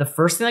mean, the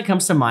first thing that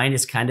comes to mind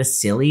is kind of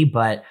silly,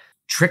 but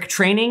trick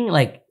training,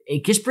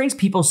 it just brings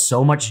people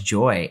so much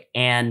joy.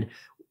 And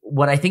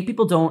what I think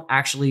people don't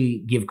actually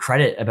give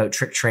credit about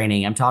trick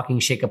training, I'm talking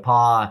shake a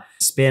paw,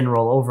 spin,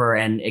 roll over,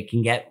 and it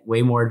can get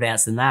way more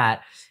advanced than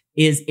that,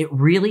 is it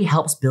really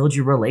helps build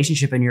your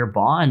relationship and your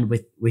bond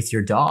with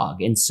your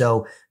dog. And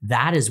so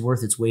that is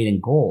worth its weight in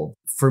gold.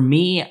 For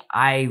me,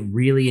 I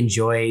really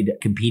enjoyed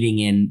competing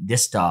in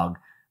disc dog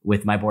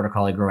with my border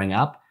collie growing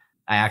up.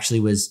 I actually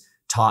was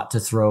taught to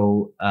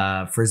throw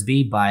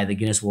frisbee by the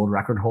Guinness World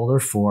Record holder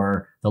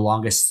for the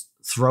longest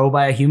throw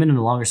by a human and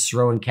the longest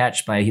throw and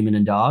catch by a human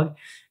and dog.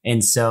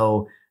 And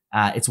so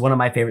it's one of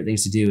my favorite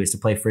things to do is to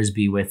play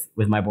frisbee with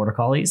my border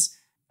collies.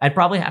 I'd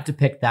probably have to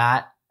pick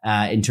that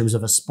in terms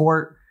of a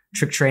sport,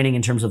 trick training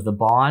in terms of the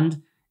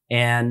bond,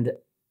 and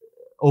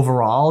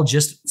overall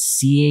just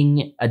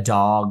seeing a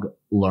dog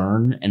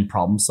learn and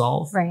problem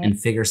solve and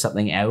figure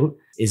something out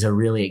is a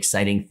really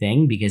exciting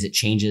thing because it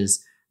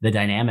changes the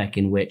dynamic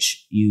in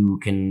which you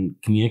can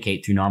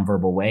communicate through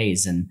nonverbal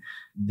ways. And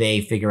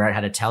they figure out how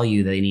to tell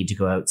you they need to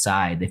go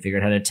outside. They figure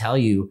out how to tell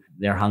you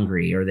they're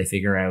hungry, or they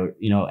figure out,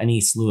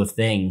 any slew of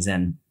things.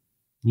 And,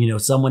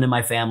 someone in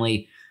my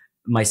family,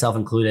 myself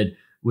included,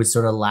 would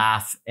sort of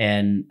laugh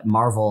and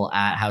marvel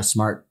at how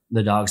smart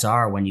the dogs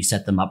are when you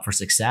set them up for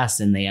success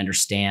and they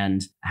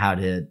understand how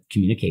to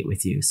communicate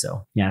with you.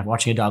 So yeah,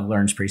 watching a dog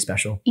learn is pretty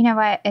special. You know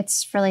what?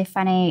 It's really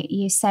funny.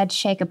 You said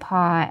shake a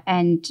paw,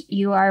 and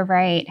you are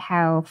right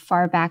how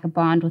far back a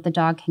bond with a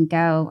dog can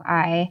go.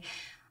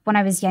 When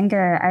I was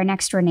younger, our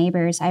next door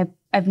neighbors, I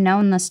I've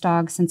known this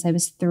dog since I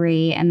was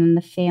 3, and then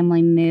the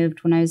family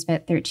moved when I was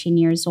about 13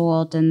 years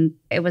old, and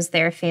it was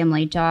their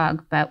family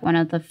dog. But one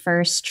of the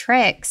first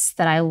tricks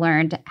that I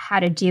learned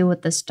how to do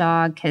with this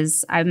dog,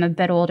 because I'm a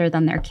bit older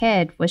than their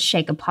kid, was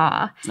shake a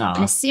paw. Aww.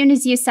 And as soon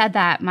as you said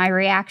that, my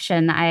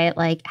reaction, I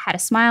had a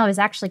smile. I was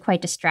actually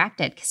quite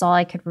distracted because all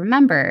I could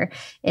remember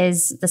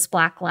is this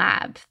black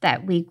lab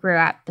that we grew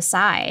up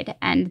beside.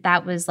 And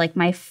that was like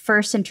my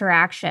first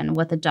interaction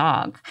with a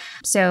dog.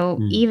 So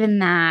even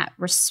that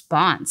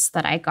response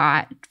that I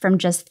got from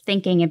just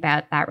thinking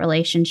about that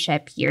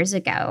relationship years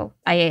ago,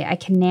 I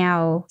can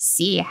now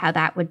see how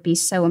that would be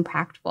so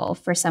impactful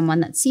for someone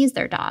that sees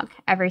their dog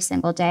every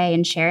single day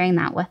and sharing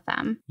that with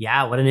them.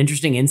 Yeah, what an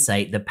interesting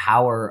insight. The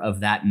power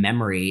of that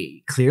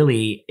memory.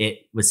 Clearly, it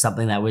was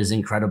something that was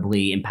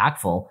incredibly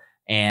impactful.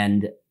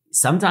 And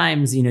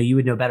sometimes, you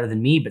would know better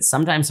than me, but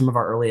sometimes some of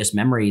our earliest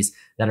memories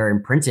that are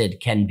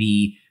imprinted can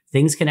be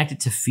things connected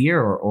to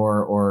fear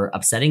or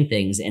upsetting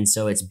things. And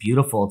so it's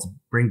beautiful to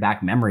bring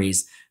back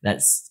memories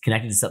that's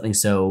connected to something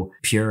so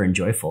pure and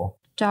joyful.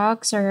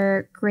 Dogs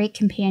are great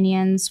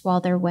companions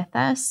while they're with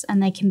us,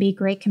 and they can be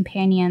great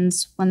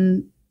companions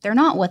when they're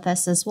not with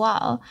us as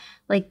well.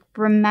 Like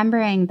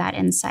remembering that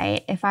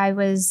insight. If I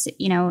was,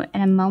 in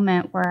a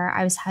moment where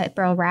I was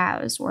hyper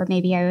aroused, or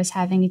maybe I was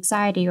having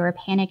anxiety or a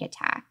panic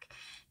attack,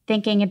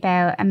 thinking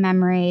about a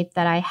memory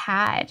that I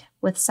had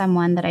with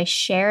someone that I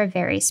share a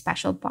very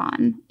special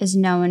bond is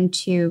known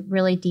to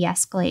really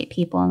de-escalate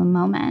people in the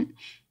moment.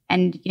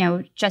 And,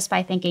 just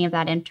by thinking of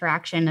that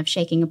interaction of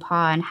shaking a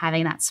paw and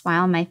having that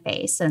smile on my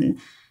face and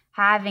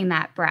having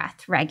that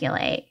breath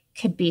regulate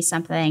could be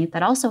something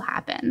that also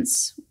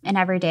happens in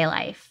everyday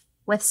life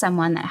with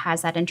someone that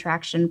has that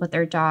interaction with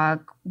their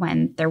dog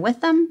when they're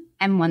with them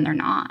and when they're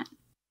not.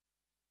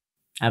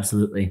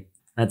 Absolutely.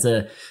 That's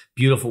a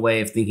beautiful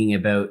way of thinking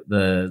about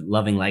the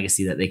loving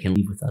legacy that they can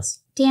leave with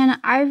us. Dan,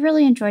 I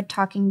really enjoyed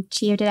talking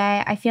to you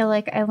today. I feel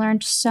like I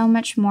learned so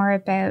much more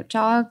about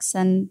dogs,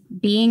 and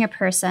being a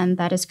person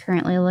that is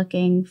currently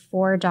looking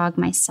for a dog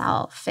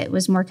myself, it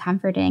was more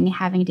comforting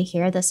having to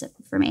hear this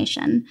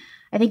information.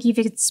 I think you've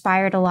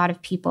inspired a lot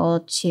of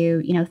people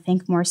to,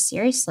 think more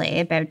seriously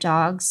about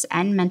dogs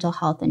and mental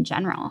health in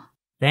general.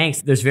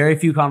 Thanks. There's very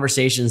few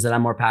conversations that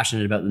I'm more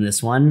passionate about than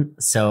this one.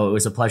 So it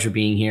was a pleasure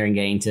being here and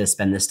getting to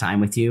spend this time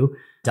with you.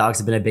 Dogs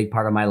have been a big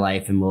part of my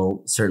life and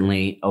will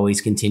certainly always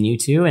continue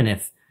to. And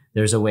if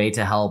there's a way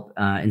to help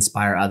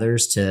inspire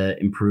others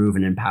to improve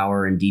and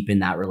empower and deepen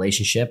that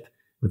relationship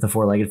with a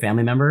 4-legged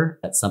family member,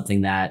 that's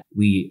something that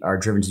we are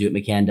driven to do at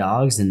McCann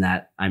Dogs, and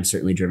that I'm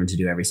certainly driven to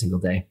do every single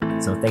day.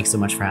 So thanks so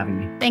much for having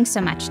me. Thanks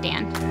so much,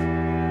 Dan.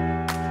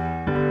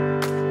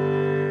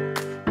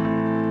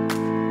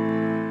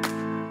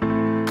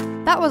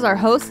 That was our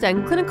host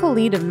and clinical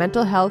lead of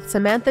mental health,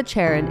 Samantha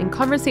Charan, in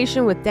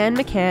conversation with Dan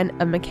McCann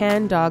of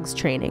McCann Dogs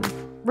Training.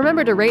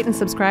 Remember to rate and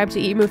subscribe to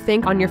Eat, Move,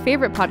 Think on your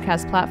favorite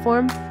podcast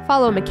platform.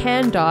 Follow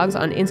McCann Dogs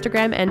on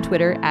Instagram and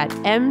Twitter at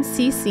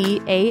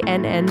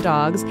MCCANN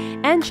Dogs,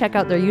 and check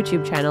out their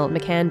YouTube channel,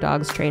 McCann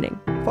Dogs Training.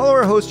 Follow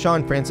our host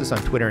Sean Francis on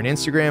Twitter and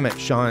Instagram at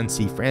Sean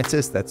C.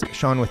 Francis, that's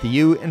Sean with a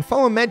U, and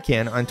follow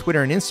Medcan on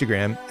Twitter and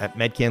Instagram at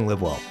Medcan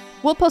Live Well.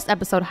 We'll post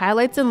episode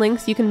highlights and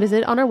links you can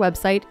visit on our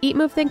website,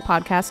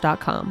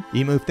 eatmovethinkpodcast.com.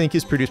 Eat, Move, Think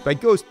is produced by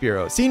Ghost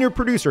Bureau. Senior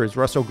producer is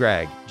Russell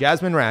Gregg.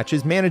 Jasmine Ratch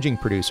is managing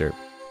producer.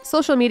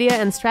 Social media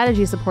and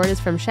strategy support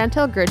is from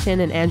Chantel Gertin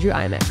and Andrew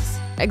Imex.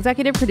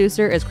 Executive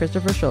producer is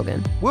Christopher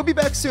Shulgin. We'll be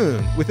back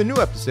soon with a new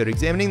episode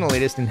examining the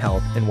latest in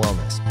health and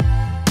wellness.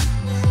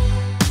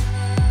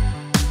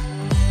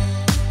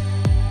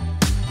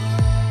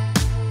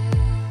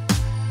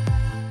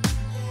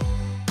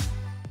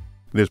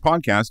 This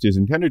podcast is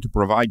intended to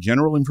provide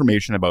general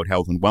information about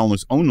health and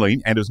wellness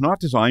only, and is not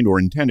designed or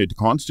intended to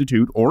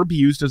constitute or be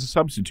used as a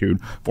substitute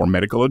for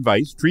medical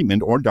advice,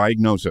 treatment, or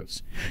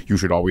diagnosis. You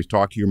should always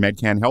talk to your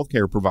Medcan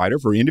healthcare provider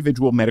for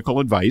individual medical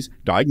advice,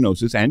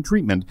 diagnosis, and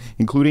treatment,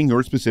 including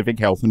your specific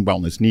health and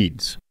wellness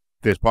needs.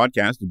 This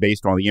podcast is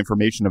based on the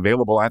information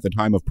available at the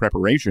time of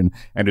preparation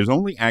and is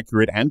only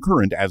accurate and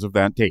current as of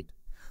that date.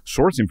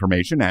 Source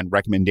information and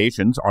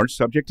recommendations are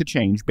subject to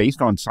change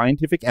based on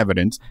scientific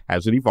evidence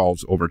as it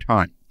evolves over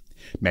time.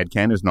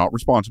 Medcan is not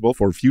responsible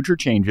for future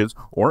changes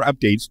or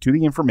updates to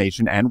the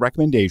information and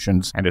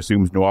recommendations, and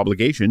assumes no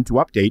obligation to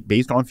update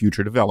based on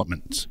future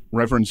developments.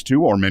 Reference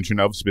to or mention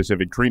of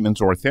specific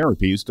treatments or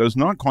therapies does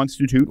not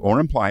constitute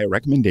or imply a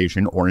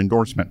recommendation or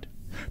endorsement.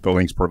 The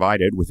links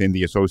provided within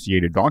the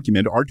associated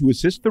document are to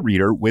assist the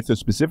reader with the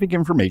specific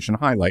information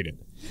highlighted.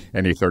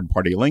 Any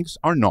third-party links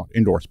are not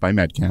endorsed by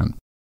Medcan.